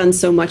get done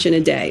so much in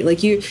a day? Like,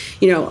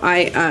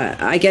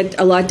 I get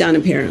a lot done,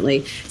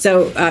 apparently.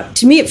 So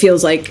to me, it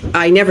feels like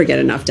I never get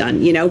enough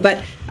done,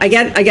 but I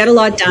get a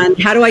lot done.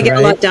 How do I get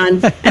a lot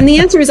done? And the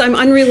answer is I'm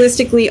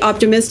unrealistically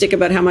optimistic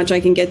about how much I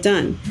can get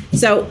done.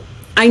 So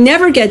I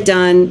never get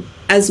done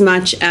as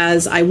much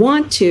as I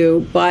want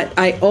to, but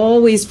I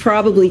always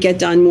probably get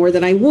done more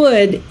than I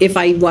would if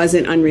I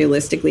wasn't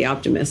unrealistically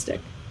optimistic.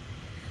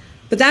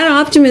 But that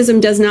optimism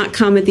does not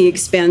come at the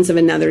expense of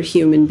another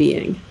human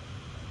being,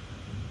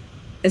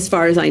 as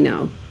far as I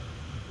know.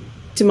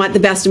 To the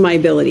best of my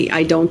ability,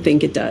 I don't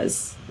think it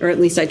does, or at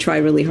least I try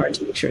really hard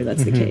to make sure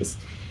that's the case.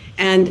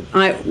 And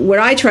what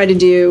I try to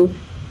do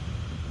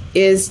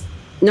is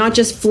not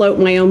just float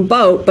my own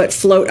boat, but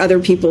float other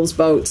people's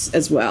boats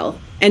as well.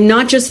 And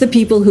not just the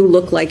people who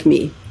look like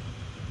me,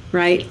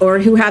 right? Or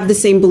who have the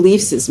same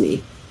beliefs as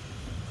me.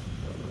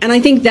 And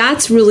I think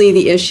that's really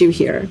the issue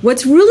here.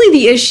 What's really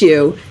the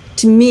issue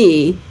to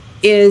me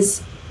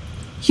is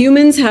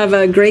humans have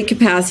a great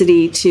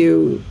capacity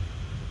to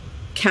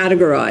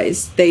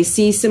categorize. They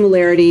see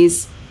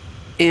similarities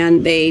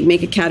and they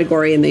make a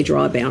category and they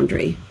draw a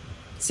boundary.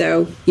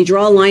 So you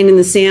draw a line in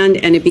the sand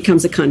and it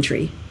becomes a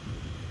country.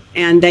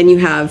 And then you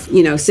have,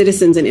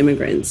 citizens and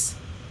immigrants.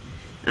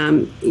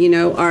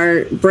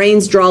 Our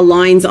brains draw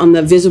lines on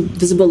the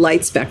visible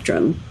light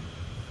spectrum.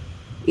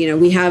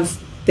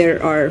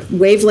 There are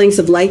wavelengths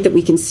of light that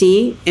we can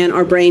see, and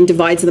our brain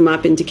divides them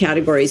up into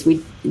categories.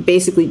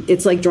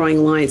 It's like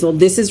drawing lines. Well,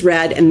 this is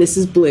red, and this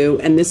is blue,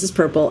 and this is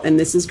purple, and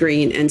this is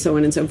green, and so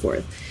on and so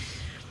forth.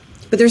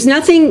 But there's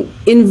nothing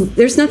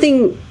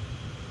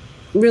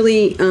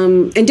really,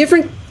 and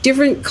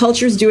different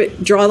cultures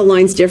draw the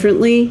lines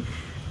differently.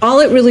 All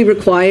it really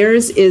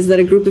requires is that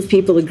a group of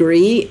people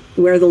agree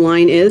where the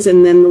line is,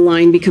 and then the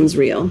line becomes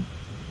real.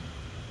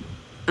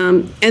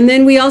 And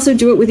then we also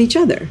do it with each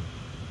other.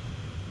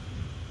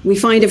 We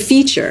find a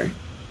feature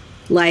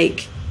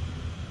like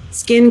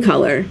skin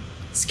color,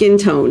 skin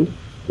tone,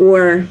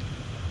 or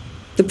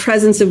the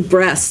presence of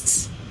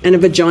breasts and a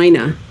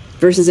vagina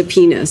versus a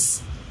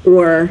penis,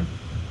 or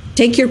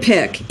take your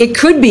pick. It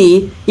could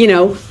be,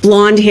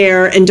 blonde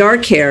hair and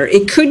dark hair.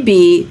 It could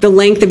be the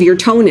length of your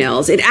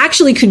toenails. It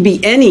actually could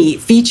be any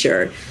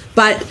feature.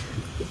 But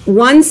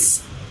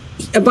once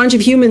a bunch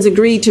of humans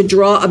agree to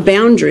draw a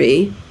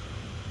boundary,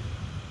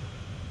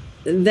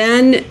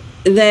 then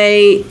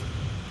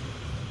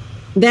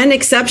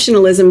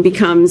exceptionalism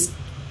becomes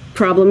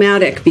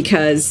problematic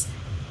because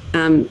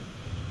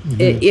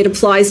It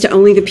applies to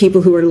only the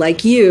people who are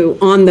like you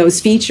on those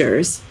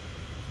features,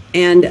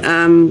 and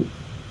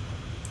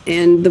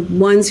the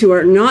ones who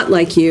are not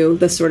like you,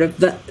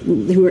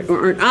 who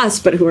aren't us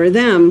but who are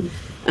them,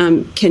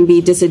 can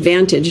be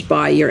disadvantaged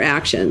by your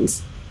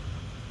actions.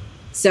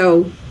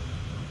 So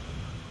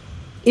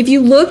if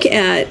you look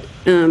at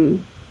a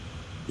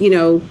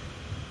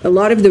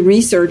lot of the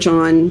research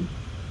on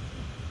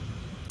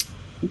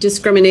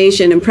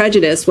discrimination and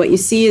prejudice, what you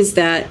see is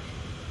that,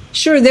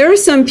 sure, there are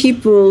some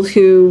people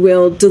who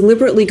will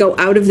deliberately go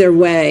out of their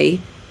way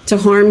to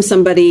harm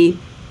somebody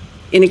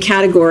in a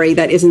category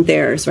that isn't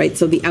theirs, right?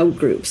 So the out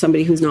group,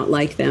 somebody who's not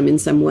like them in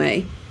some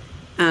way.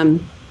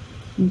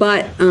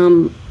 But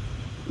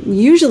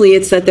usually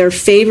it's that they're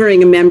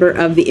favoring a member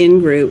of the in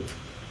group,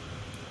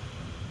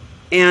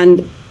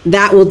 and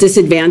that will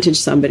disadvantage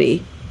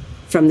somebody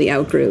from the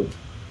out group.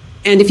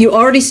 And if you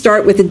already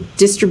start with a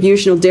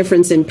distributional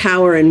difference in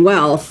power and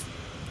wealth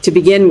to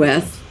begin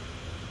with,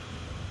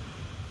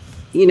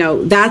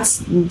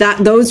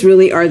 those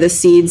really are the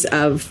seeds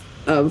of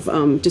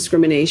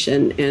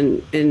discrimination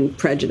and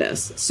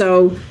prejudice.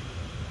 So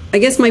I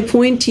guess my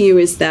point to you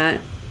is that,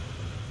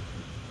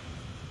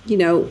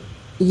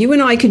 you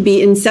and I could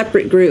be in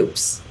separate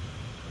groups.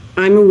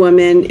 I'm a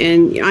woman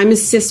and I'm a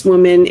cis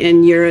woman,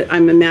 and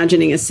I'm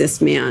imagining a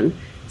cis man.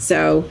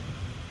 So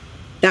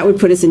that would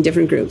put us in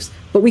different groups.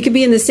 But we could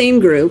be in the same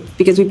group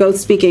because we both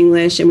speak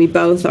English and we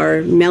both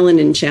are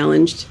melanin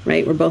challenged,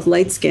 right? We're both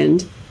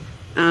light-skinned.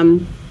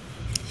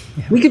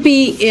 We could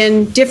be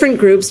in different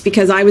groups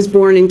because I was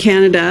born in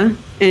Canada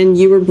and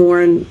you were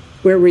born,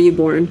 where were you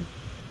born?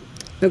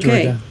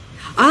 Okay.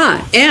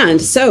 Georgia.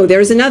 And so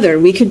there's another.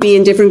 We could be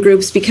in different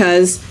groups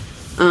because,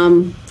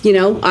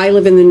 I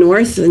live in the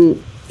North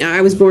and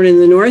I was born in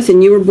the North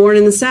and you were born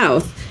in the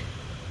South.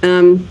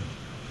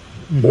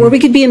 Or we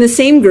could be in the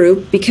same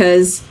group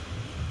because,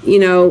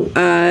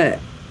 I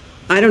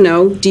don't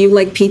know, do you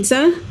like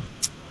pizza?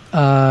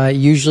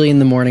 Usually in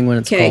the morning when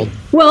it's cold.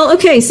 Well,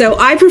 okay, so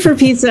I prefer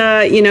pizza,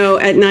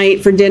 at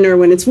night for dinner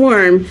when it's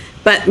warm.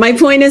 But my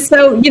point is,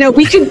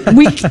 we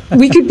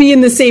could be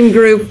in the same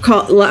group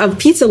of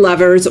pizza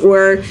lovers,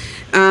 or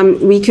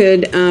we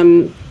could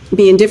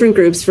be in different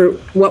groups for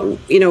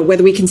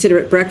whether we consider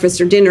it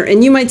breakfast or dinner.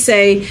 And you might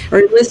say,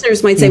 or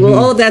listeners might say, well,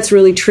 all of that's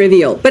really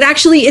trivial. But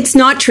actually, it's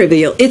not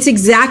trivial. It's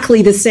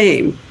exactly the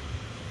same.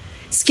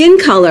 Skin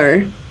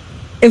color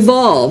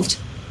evolved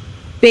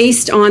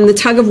based on the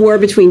tug of war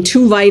between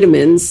two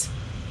vitamins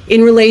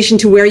in relation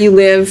to where you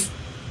live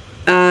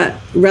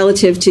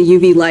relative to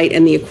UV light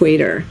and the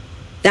equator.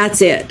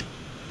 That's it.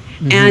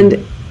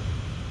 And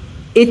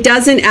it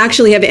doesn't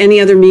actually have any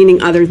other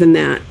meaning other than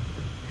that.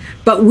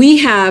 But we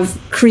have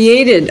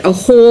created a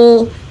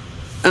whole,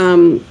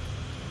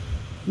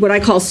 what I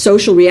call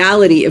social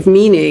reality of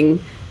meaning,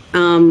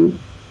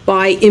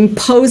 by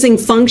imposing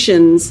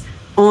functions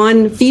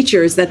on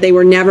features that they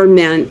were never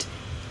meant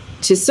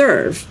to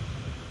serve,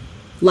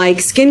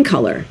 like skin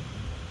color.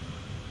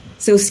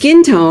 So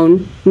skin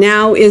tone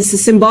now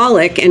is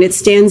symbolic, and it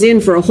stands in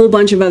for a whole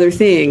bunch of other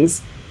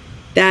things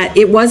that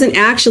it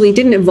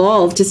didn't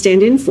evolve to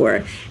stand in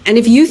for. And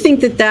if you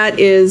think that that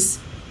is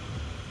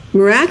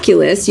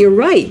miraculous, you're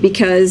right,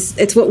 because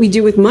it's what we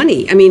do with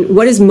money. I mean,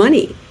 what is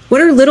money?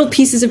 What are little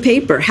pieces of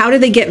paper? How do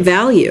they get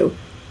value?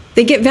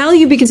 They get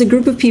value because a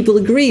group of people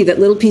agree that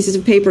little pieces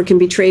of paper can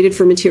be traded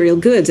for material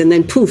goods, and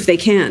then poof, they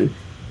can.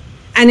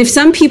 And if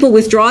some people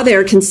withdraw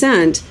their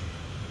consent,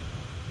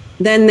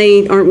 then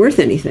they aren't worth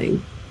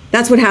anything.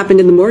 That's what happened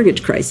in the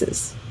mortgage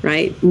crisis,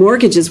 right?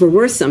 Mortgages were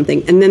worth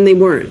something, and then they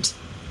weren't.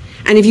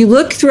 And if you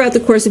look throughout the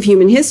course of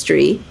human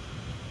history,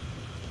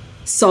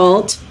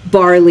 salt,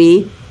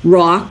 barley,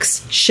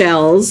 rocks,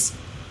 shells,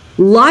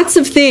 lots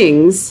of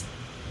things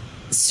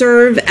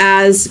serve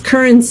as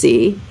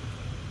currency.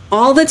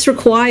 All that's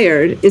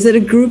required is that a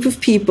group of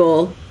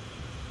people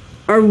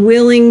are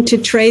willing to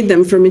trade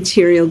them for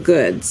material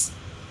goods.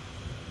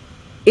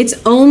 It's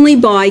only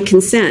by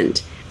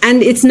consent.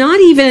 And it's not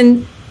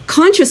even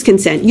conscious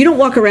consent. You don't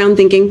walk around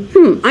thinking,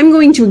 I'm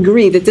going to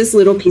agree that this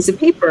little piece of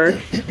paper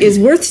is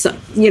worth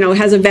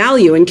has a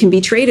value and can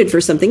be traded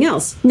for something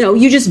else. No,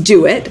 you just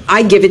do it.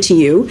 I give it to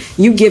you.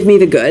 You give me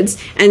the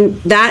goods,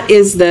 and that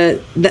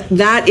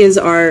is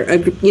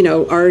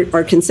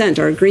our consent,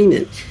 our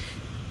agreement.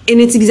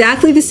 And it's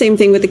exactly the same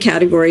thing with the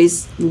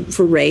categories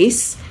for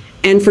race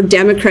and for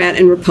Democrat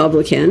and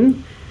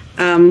Republican,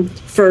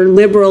 for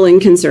liberal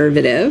and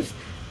conservative.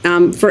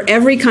 For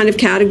every kind of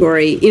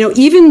category,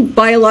 even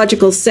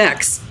biological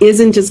sex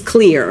isn't as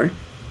clear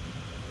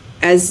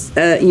as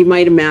you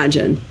might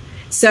imagine.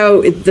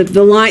 So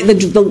the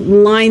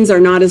lines are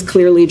not as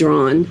clearly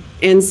drawn,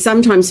 and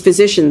sometimes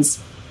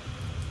physicians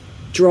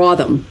draw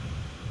them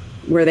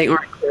where they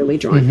aren't clearly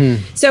drawn.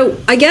 So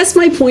I guess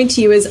my point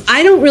to you is,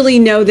 I don't really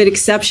know that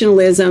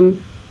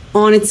exceptionalism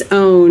on its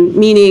own,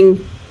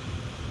 meaning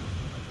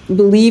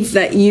believe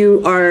that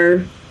you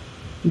are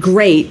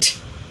great,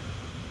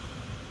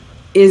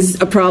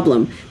 is a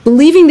problem.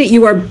 Believing that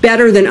you are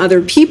better than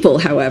other people,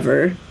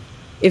 however,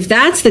 if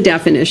that's the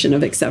definition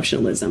of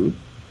exceptionalism,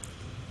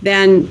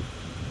 then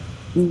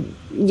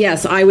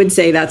yes, I would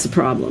say that's a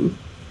problem.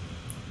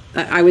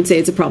 I would say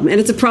it's a problem. And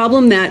it's a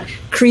problem that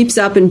creeps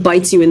up and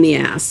bites you in the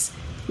ass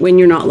when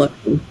you're not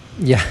looking.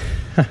 Yeah.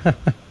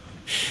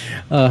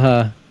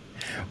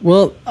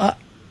 Well,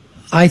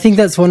 I think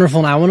that's wonderful.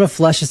 And I want to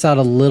flesh this out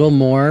a little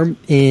more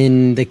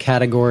in the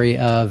category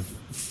of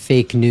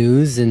fake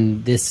news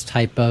and this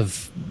type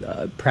of,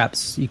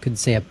 perhaps you could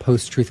say, a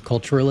post-truth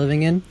culture we're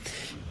living in.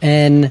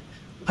 And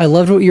I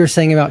loved what you were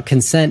saying about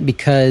consent,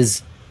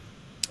 because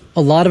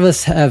a lot of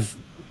us have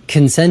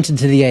consented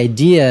to the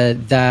idea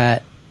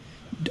that,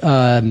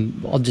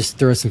 I'll just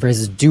throw some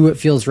phrases, do what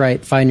feels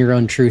right, find your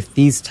own truth.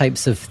 These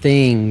types of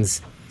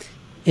things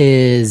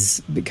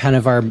is kind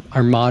of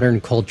our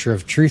modern culture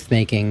of truth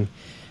making.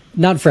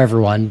 Not for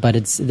everyone, but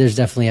there's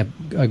definitely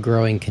a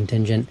growing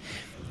contingent.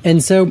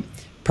 And so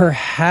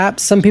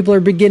perhaps some people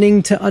are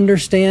beginning to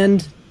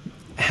understand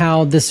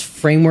how this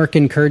framework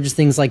encourages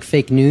things like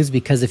fake news,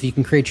 because if you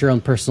can create your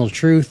own personal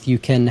truth, you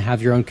can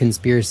have your own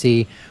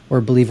conspiracy or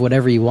believe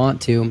whatever you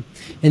want to.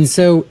 And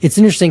so it's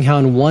interesting how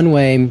in one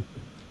way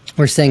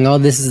we're saying, oh,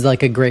 this is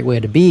like a great way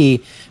to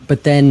be,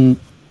 but then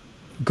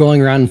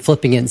going around and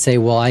flipping it and say,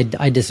 well, I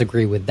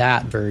disagree with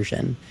that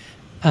version,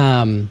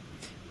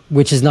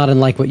 which is not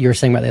unlike what you were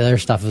saying about the other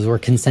stuff, is we're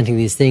consenting to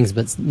these things,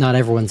 but not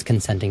everyone's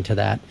consenting to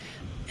that.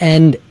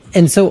 And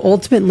so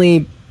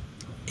ultimately,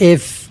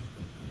 if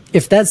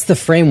that's the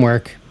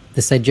framework,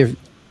 this idea of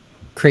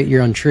create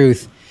your own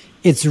truth,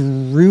 it's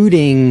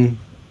rooting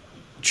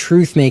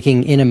truth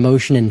making in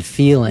emotion and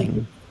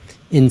feeling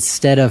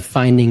instead of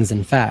findings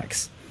and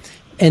facts.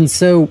 And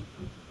so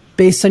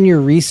based on your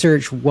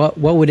research, what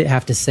would it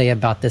have to say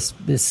about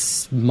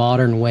this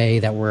modern way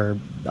that we're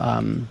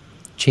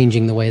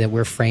changing the way that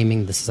we're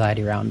framing the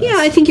society around us? Yeah,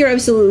 I think you're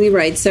absolutely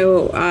right.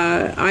 So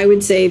I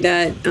would say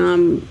that,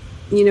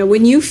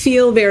 when you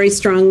feel very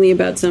strongly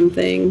about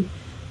something,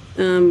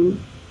 and,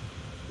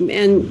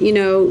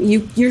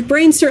 your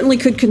brain certainly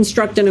could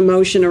construct an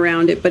emotion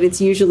around it, but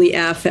it's usually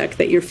affect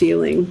that you're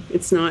feeling.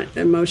 It's not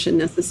emotion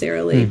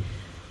necessarily.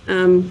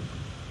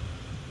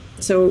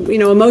 So,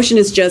 emotion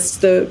is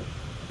just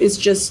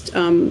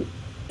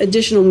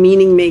additional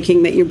meaning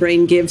making that your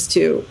brain gives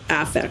to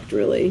affect,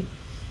 really,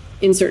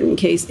 in certain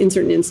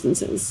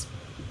instances.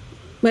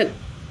 But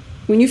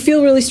when you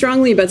feel really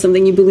strongly about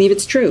something, you believe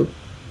it's true.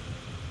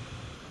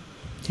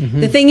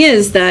 The thing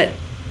is that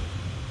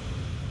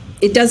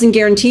it doesn't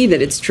guarantee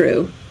that it's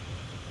true.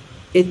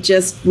 It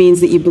just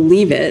means that you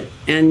believe it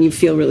and you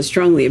feel really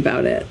strongly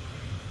about it.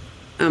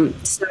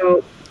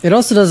 So it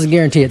also doesn't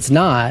guarantee it's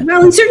not.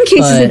 Well, in certain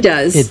cases it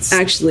does,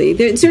 actually.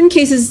 In certain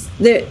cases,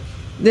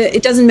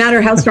 it doesn't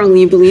matter how strongly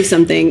you believe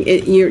something,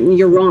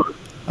 you're wrong.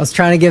 I was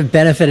trying to give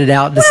benefit of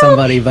doubt to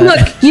somebody, but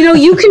look,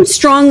 you can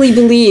strongly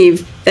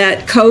believe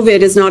that COVID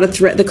is not a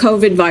threat. The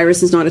COVID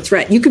virus is not a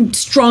threat. You can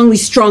strongly,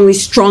 strongly,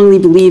 strongly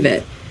believe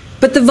it.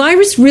 But the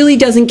virus really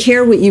doesn't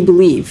care what you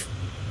believe.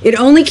 It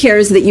only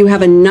cares that you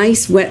have a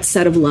nice, wet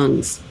set of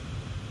lungs.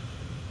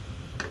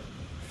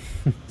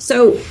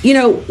 So,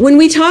 when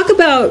we talk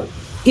about,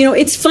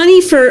 it's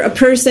funny for a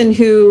person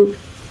who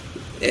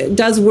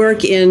does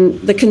work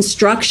in the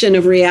construction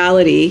of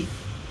reality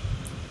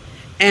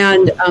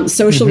and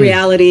social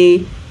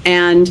reality,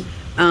 and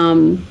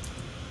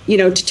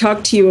to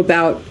talk to you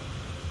about,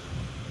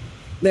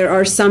 there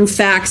are some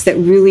facts that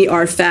really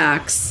are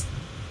facts,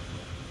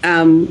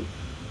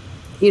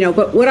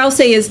 but what I'll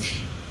say is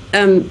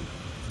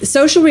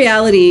social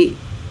reality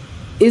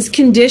is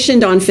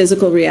conditioned on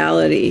physical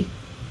reality.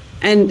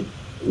 And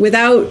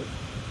without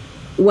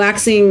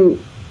waxing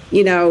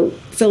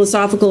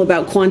philosophical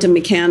about quantum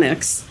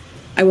mechanics,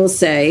 I will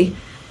say,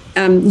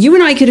 you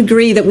and I could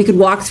agree that we could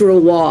walk through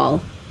a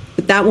wall,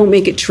 but that won't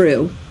make it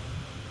true.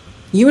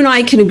 You and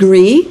I can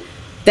agree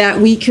that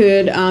we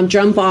could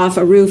jump off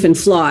a roof and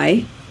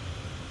fly,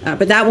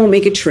 but that won't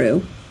make it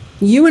true.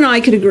 You and I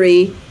could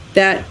agree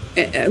that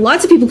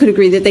lots of people could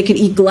agree that they could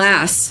eat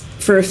glass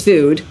for a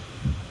food,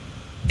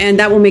 and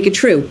that will make it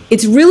true.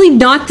 It's really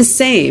not the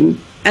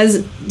same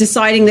as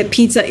deciding that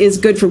pizza is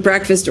good for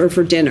breakfast or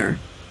for dinner.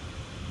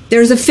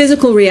 There's a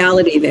physical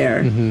reality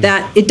there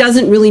that it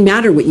doesn't really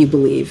matter what you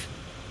believe.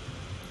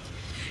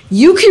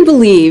 You can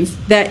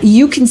believe that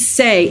you can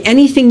say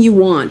anything you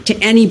want to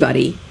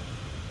anybody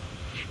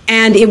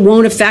and it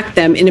won't affect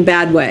them in a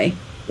bad way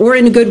or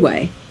in a good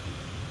way.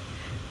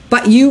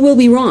 But you will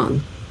be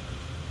wrong.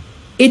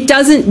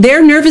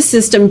 Their nervous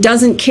system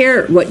doesn't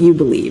care what you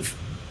believe.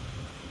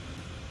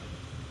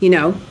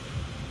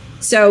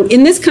 So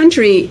in this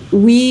country,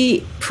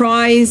 we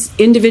prize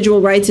individual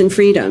rights and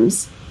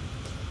freedoms.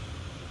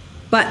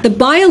 But the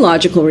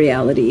biological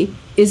reality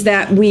is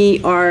that we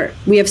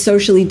have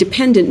socially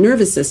dependent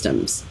nervous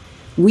systems.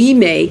 We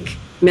make,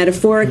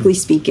 metaphorically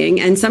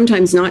speaking, and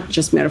sometimes not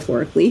just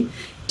metaphorically,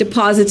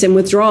 deposits and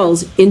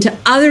withdrawals into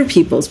other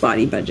people's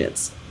body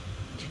budgets.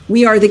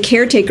 We are the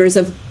caretakers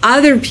of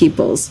other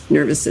people's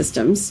nervous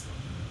systems.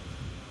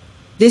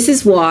 This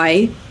is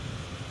why,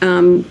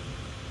 for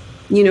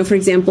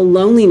example,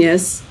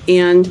 loneliness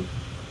and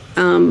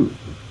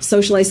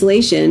social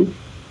isolation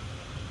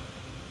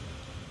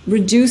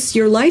reduce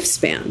your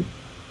lifespan.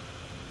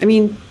 I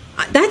mean,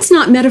 that's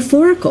not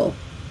metaphorical.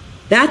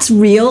 That's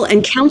real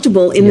and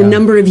countable in the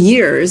number of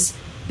years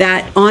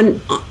that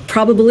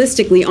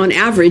probabilistically, on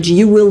average,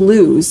 you will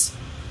lose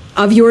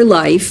of your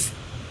life.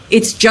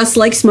 It's just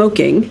like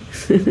smoking.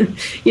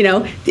 You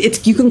know,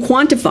 you can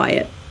quantify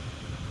it.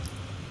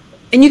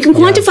 And you can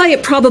quantify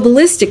it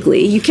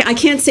probabilistically. I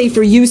can't say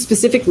for you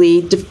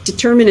specifically,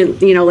 determine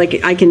it, you know,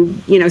 like I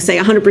can, you know, say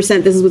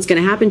 100% this is what's going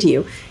to happen to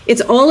you.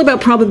 It's all about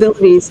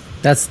probabilities.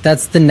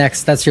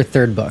 That's your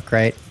third book,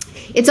 right?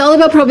 It's all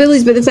about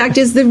probabilities, but the fact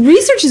is the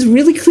research is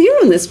really clear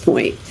on this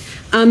point.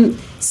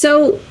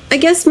 So I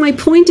guess my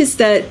point is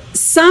that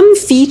some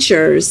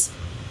features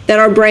that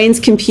our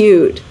brains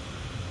compute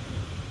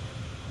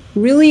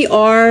really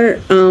are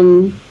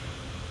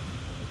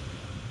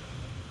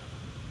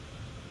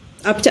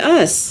up to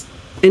us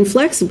and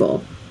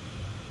flexible.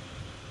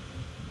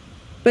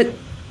 But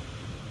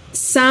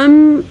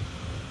some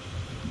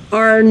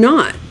are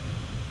not.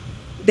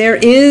 There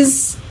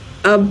is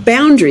a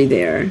boundary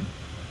there.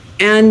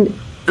 And,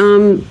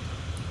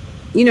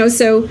 you know,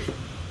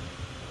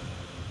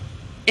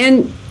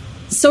 and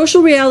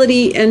social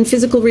reality and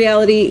physical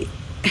reality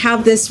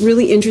have this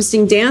really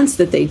interesting dance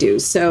that they do.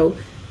 So,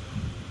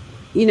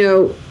 you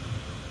know,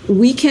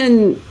 we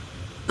can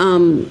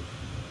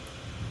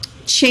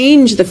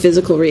change the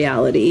physical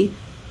reality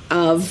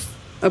of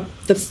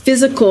the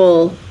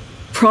physical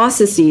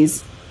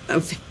processes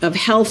of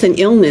health and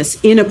illness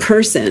in a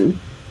person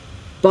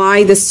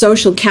by the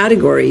social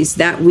categories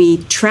that we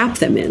trap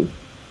them in.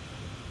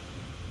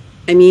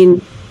 I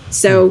mean,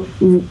 so,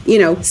 you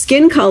know,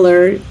 skin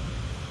color,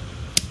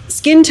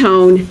 skin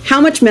tone,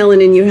 how much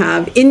melanin you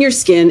have in your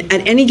skin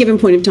at any given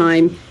point of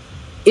time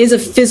is a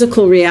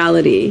physical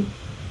reality.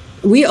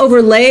 We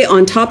overlay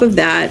on top of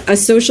that a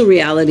social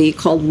reality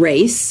called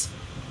race,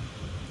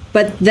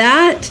 but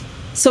that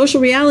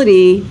social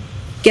reality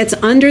gets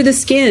under the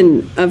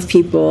skin of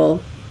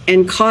people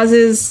and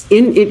causes,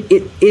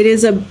 it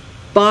is a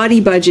body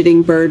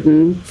budgeting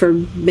burden for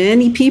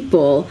many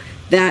people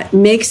that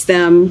makes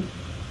them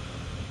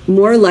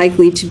more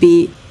likely to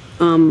be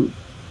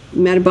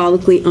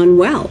metabolically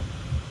unwell.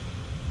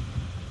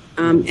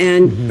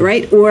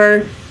 Right?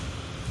 Or,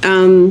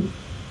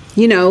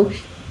 you know,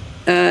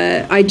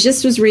 I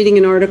just was reading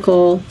an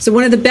article. So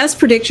one of the best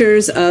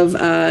predictors of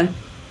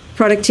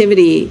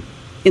productivity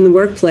in the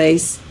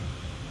workplace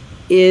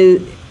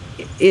is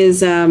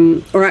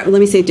or let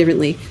me say it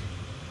differently.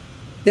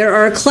 There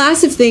are a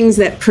class of things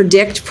that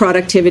predict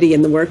productivity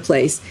in the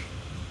workplace.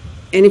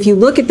 And if you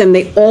look at them,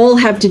 they all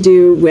have to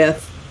do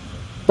with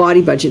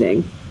body budgeting.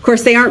 Of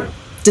course, they aren't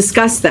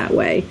discussed that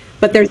way,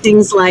 but they're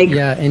things like,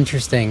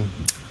 interesting.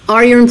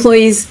 Are your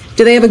employees,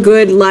 do they have a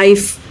good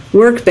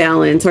life-work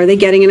balance? Are they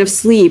getting enough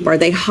sleep? Are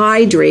they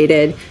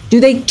hydrated? Do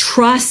they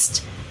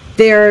trust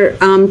their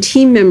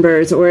team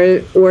members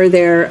or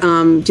their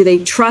do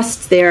they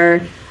trust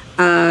their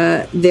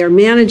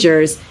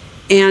managers?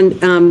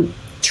 And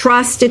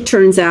trust, it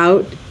turns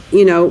out,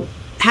 you know,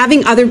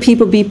 having other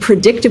people be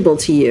predictable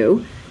to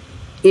you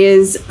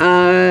is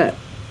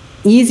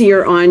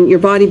easier on your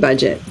body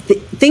budget.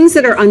 Things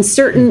that are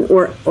uncertain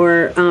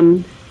or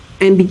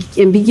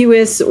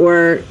ambiguous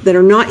or that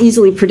are not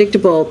easily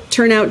predictable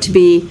turn out to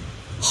be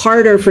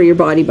harder for your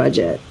body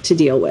budget to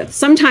deal with.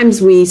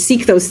 Sometimes we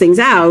seek those things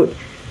out,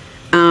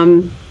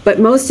 but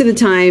most of the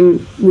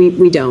time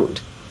we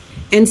don't.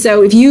 And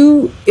so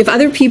if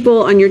other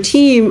people on your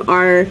team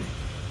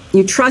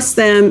you trust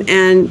them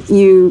and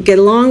you get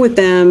along with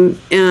them,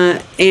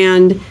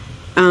 and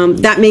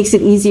that makes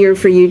it easier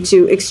for you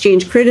to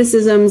exchange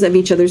criticisms of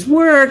each other's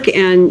work,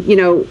 and you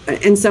know,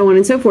 and so on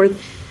and so forth.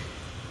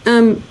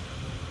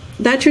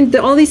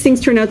 All these things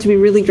turn out to be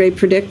really great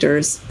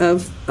predictors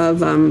of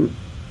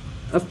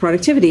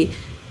productivity.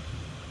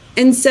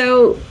 And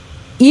so,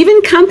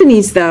 even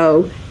companies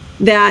though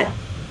that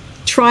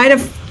try to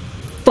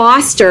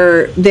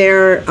foster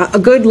a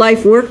good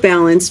life-work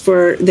balance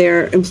for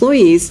their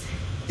employees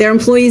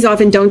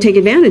often don't take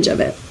advantage of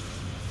it.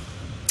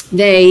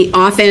 They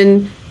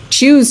often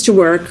choose to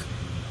work,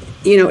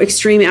 you know,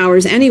 extreme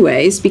hours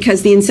anyways,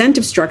 because the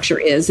incentive structure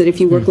is that if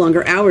you work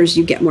longer hours,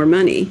 you get more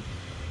money.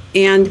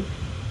 And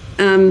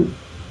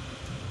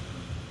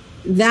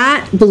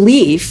that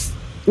belief,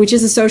 which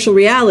is a social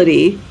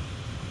reality,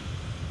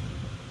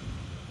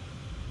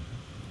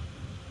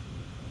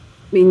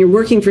 I mean, you're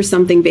working for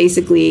something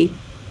basically.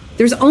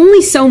 There's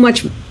only so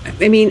much.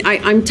 I mean,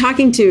 I'm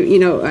talking to, you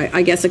know,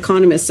 I guess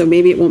economists, so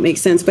maybe it won't make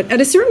sense. But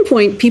at a certain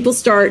point, people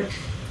start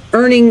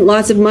earning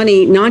lots of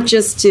money, not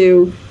just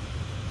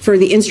for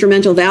the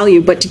instrumental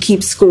value, but to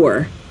keep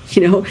score.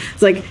 You know,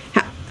 it's like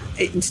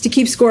it's to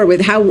keep score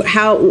with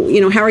how you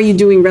know, how are you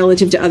doing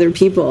relative to other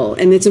people,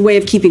 and it's a way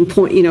of keeping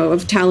point, you know,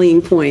 of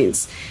tallying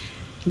points.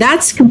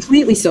 That's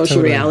completely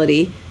social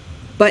reality,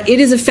 but it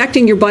is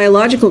affecting your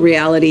biological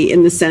reality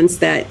in the sense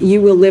that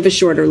you will live a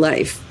shorter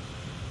life,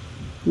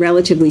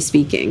 relatively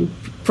speaking,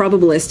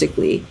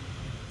 probabilistically.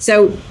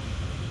 So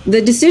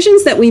the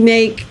decisions that we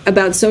make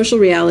about social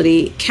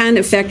reality can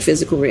affect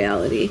physical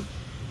reality.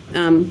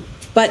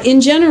 But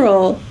in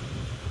general,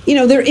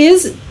 there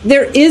is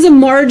a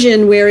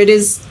margin where it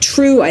is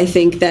true, I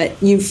think,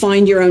 that you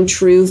find your own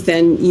truth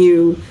and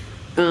you,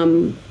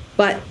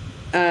 but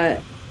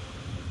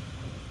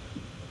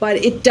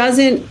it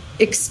doesn't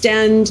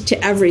extend to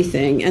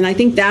everything. And I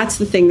think that's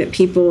the thing that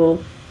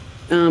people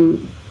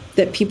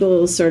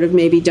sort of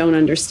maybe don't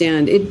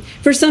understand.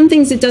 For some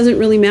things, it doesn't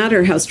really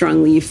matter how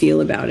strongly you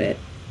feel about it.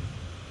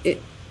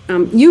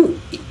 You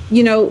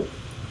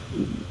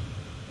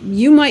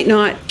might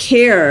not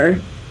care.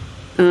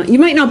 You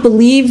might not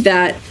believe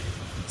that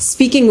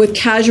speaking with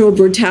casual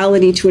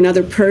brutality to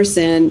another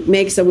person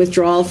makes a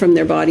withdrawal from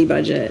their body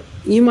budget.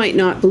 You might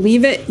not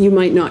believe it. You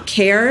might not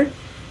care.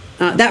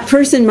 That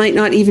person might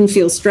not even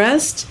feel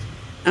stressed.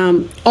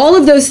 All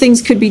of those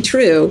things could be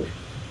true,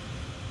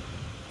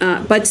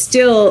 but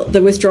still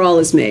the withdrawal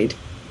is made.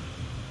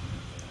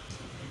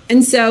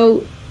 And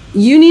so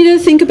you need to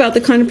think about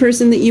the kind of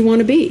person that you want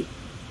to be.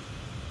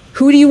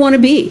 Who do you want to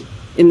be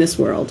in this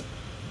world?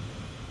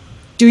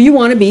 Do you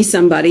want to be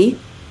somebody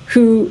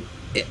who,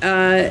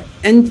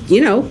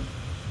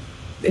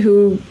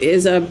 who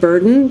is a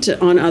burden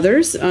on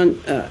others, or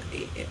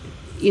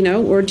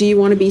do you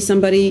want to be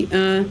somebody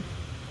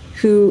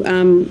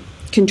who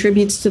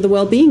contributes to the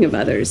well-being of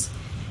others?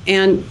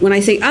 And when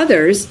I say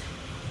others,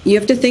 you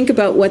have to think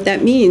about what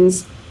that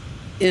means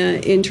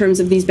in terms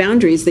of these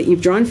boundaries that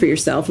you've drawn for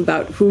yourself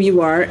about who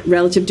you are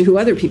relative to who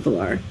other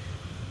people are.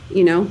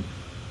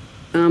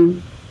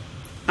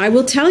 I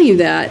will tell you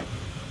that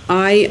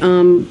I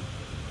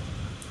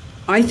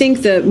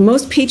think the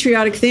most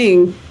patriotic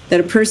thing that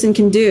a person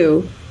can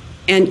do,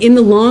 and in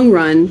the long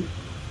run,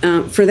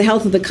 for the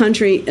health of the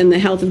country and the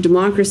health of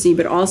democracy,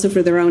 but also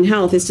for their own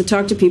health, is to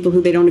talk to people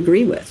who they don't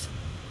agree with.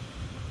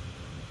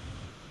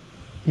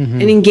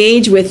 And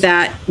engage with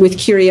that with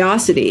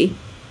curiosity.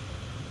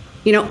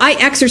 I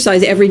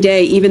exercise every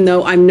day, even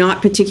though I'm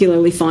not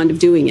particularly fond of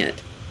doing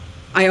it.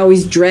 I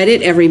always dread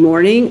it every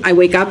morning. I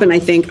wake up and I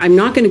think, I'm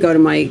not going to go to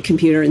my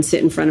computer and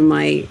sit in front of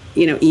my,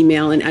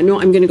 email. And I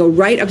know I'm going to go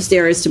right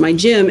upstairs to my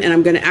gym and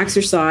I'm going to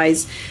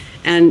exercise.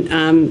 And,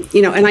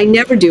 and I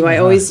never do. I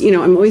always,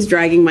 I'm always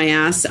dragging my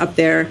ass up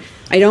there.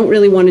 I don't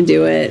really want to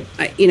do it.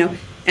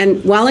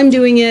 And while I'm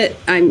doing it,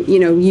 I'm,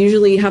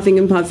 usually huffing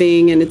and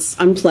puffing and it's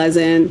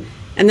unpleasant.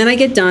 And then I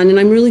get done and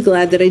I'm really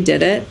glad that I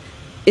did it.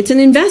 It's an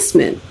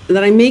investment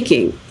that I'm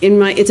making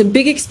it's a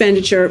big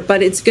expenditure,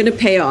 but it's going to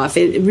pay off.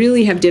 It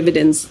really have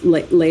dividends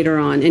later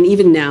on. And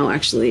even now,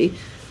 actually.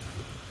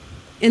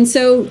 And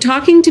so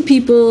talking to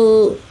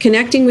people,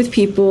 connecting with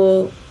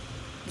people,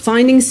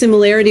 finding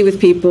similarity with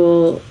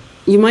people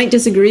you might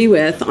disagree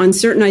with on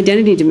certain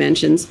identity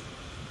dimensions,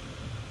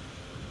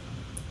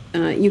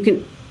 you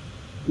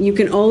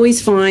can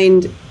always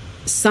find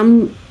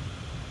something.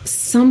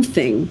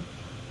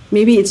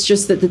 Maybe it's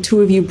just that the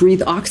two of you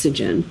breathe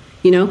oxygen.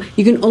 You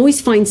can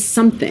always find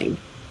something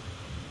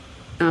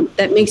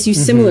that makes you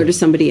similar to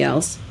somebody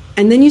else,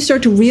 and then you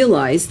start to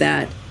realize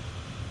that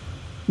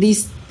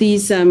these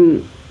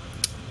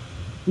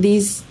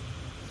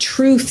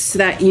truths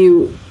that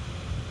you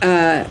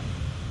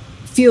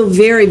feel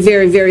very,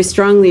 very, very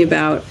strongly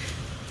about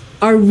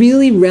are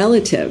really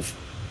relative.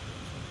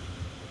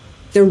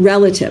 They're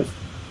relative.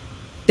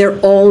 They're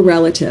all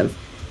relative.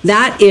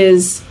 That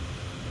is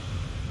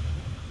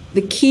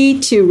the key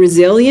to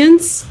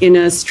resilience in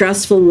a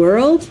stressful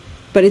world,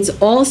 but it's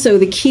also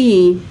the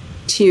key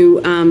to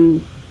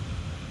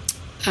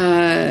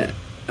a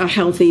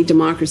healthy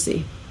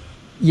democracy.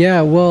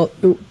 Yeah, well,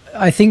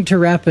 I think to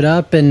wrap it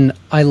up, and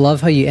I love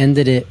how you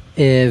ended it,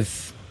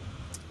 if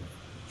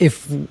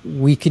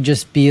we could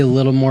just be a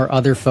little more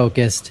other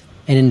focused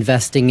and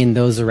investing in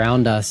those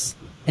around us,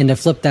 and to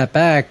flip that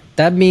back,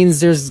 that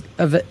means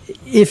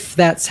if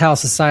that's how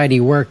society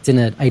worked in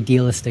an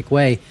idealistic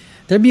way,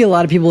 there'd be a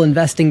lot of people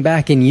investing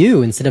back in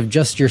you instead of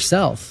just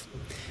yourself,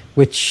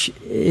 which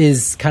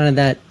is kind of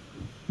that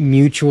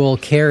mutual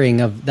caring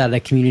that a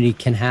community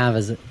can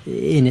have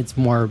in its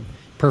more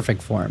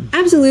perfect form.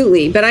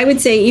 Absolutely. But I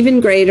would say even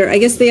greater, I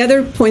guess the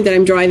other point that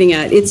I'm driving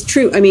at, it's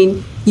true. I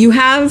mean, you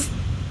have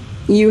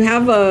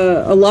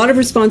a lot of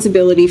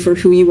responsibility for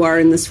who you are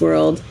in this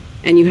world.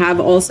 And you have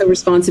also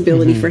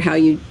responsibility for how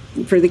you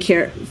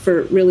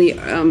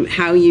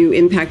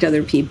impact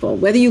other people,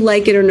 whether you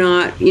like it or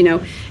not,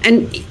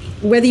 and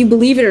whether you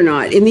believe it or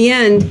not. In the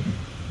end,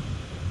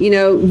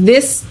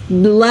 this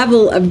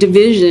level of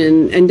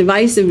division and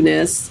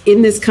divisiveness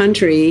in this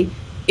country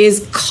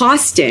is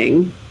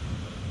costing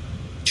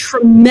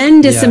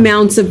tremendous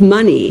amounts of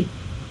money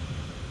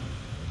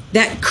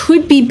that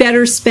could be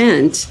better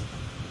spent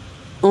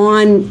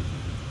on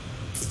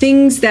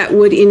things that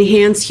would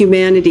enhance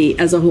humanity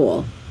as a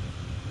whole.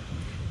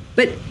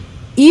 But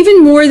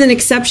even more than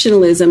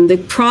exceptionalism, the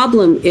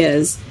problem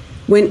is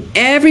when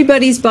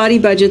everybody's body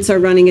budgets are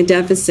running a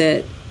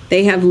deficit,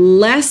 they have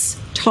less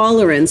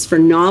tolerance for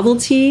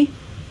novelty,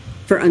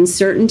 for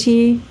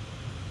uncertainty,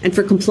 and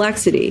for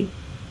complexity.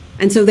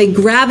 And so they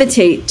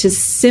gravitate to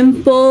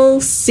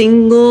simple,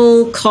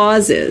 single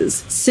causes,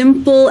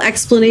 simple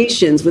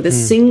explanations with a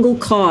single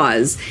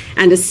cause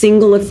and a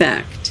single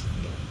effect.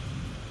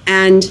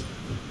 And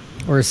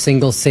Or a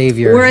single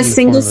savior. Or a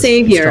single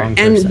savior.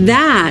 And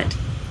that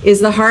is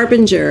the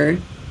harbinger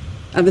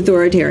of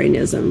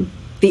authoritarianism,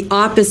 the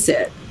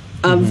opposite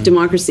of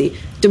democracy.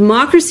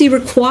 Democracy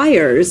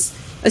requires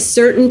a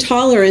certain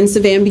tolerance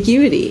of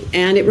ambiguity,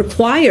 and it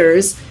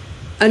requires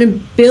an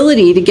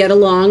ability to get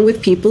along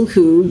with people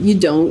who you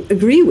don't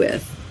agree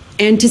with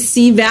and to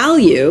see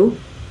value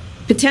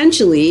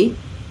potentially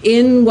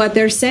in what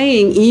they're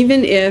saying,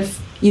 even if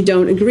you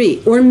don't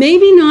agree. Or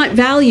maybe not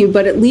value,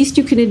 but at least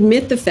you can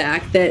admit the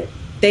fact that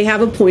they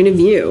have a point of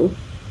view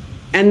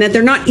and that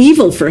they're not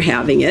evil for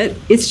having it.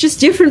 It's just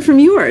different from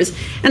yours.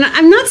 And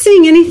I'm not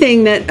saying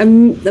anything that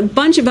a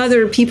bunch of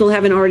other people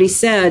haven't already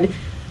said,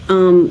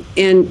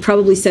 and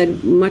probably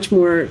said much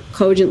more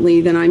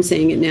cogently than I'm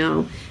saying it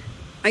now.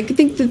 I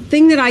think the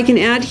thing that I can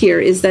add here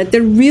is that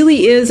there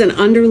really is an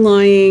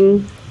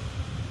underlying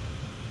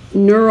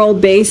neural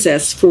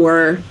basis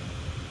for,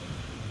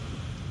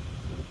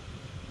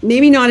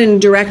 maybe not in a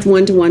direct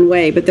one-to-one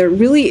way, but there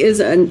really is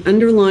an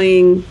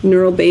underlying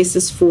neural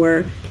basis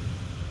for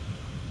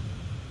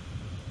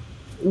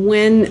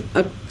when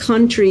a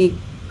country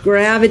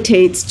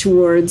gravitates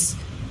towards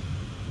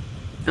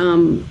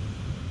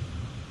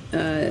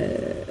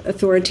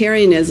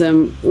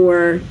authoritarianism,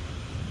 or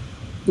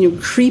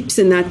creeps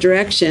in that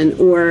direction,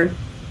 or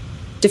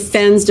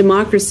defends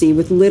democracy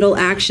with little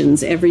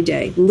actions every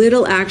day.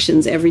 Little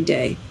actions every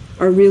day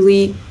are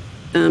really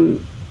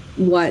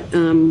what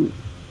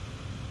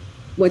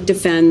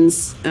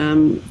defends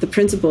the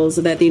principles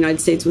that the United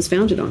States was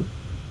founded on.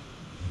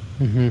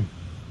 Mm-hmm.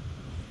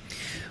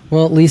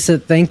 Well, Lisa,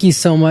 thank you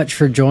so much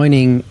for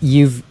joining.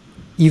 You've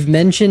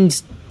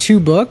mentioned 2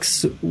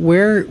 books.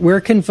 Where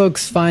can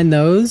folks find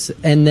those?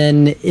 And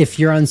then if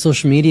you're on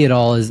social media at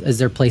all, is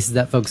there places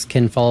that folks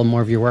can follow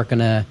more of your work on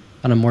a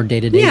more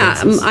day-to-day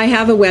basis? I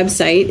have a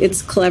website.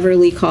 It's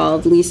cleverly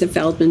called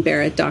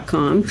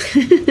lisafeldmanbarrett.com.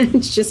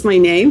 It's just my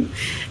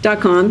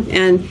name.com.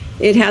 And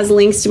it has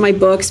links to my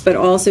books, but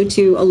also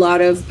to a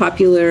lot of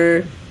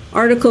popular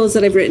articles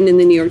that I've written in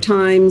the New York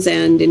Times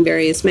and in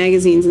various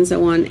magazines and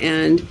so on,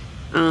 and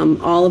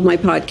all of my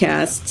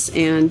podcasts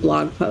and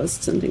blog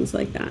posts and things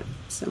like that.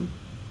 So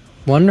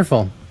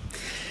wonderful.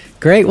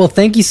 Great. Well,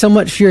 thank you so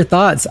much for your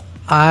thoughts.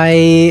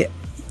 I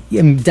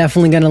am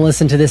definitely going to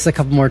listen to this a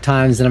couple more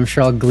times, and I'm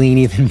sure I'll glean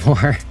even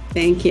more.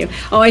 Thank you.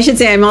 Oh, I should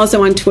say I'm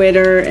also on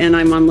Twitter and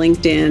I'm on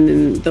LinkedIn,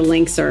 and the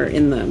links are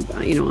in the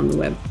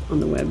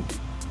on the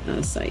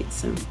web site.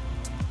 So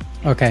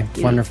okay,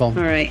 yeah. Wonderful.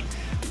 All right,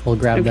 we'll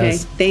grab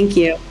those. Thank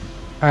you.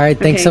 All right,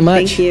 thanks so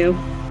much. Thank you.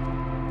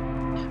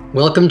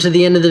 Welcome to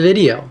the end of the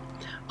video.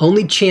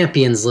 Only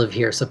champions live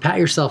here, so pat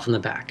yourself on the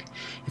back.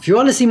 If you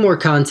want to see more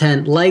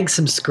content, like,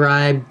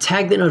 subscribe,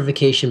 tag the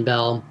notification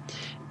bell,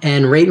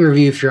 and rate and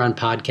review if you're on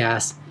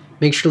podcasts.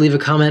 Make sure to leave a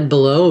comment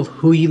below of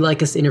who you'd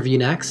like us to interview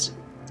next.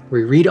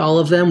 We read all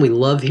of them. We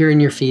love hearing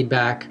your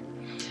feedback.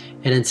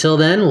 And until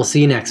then, we'll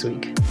see you next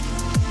week.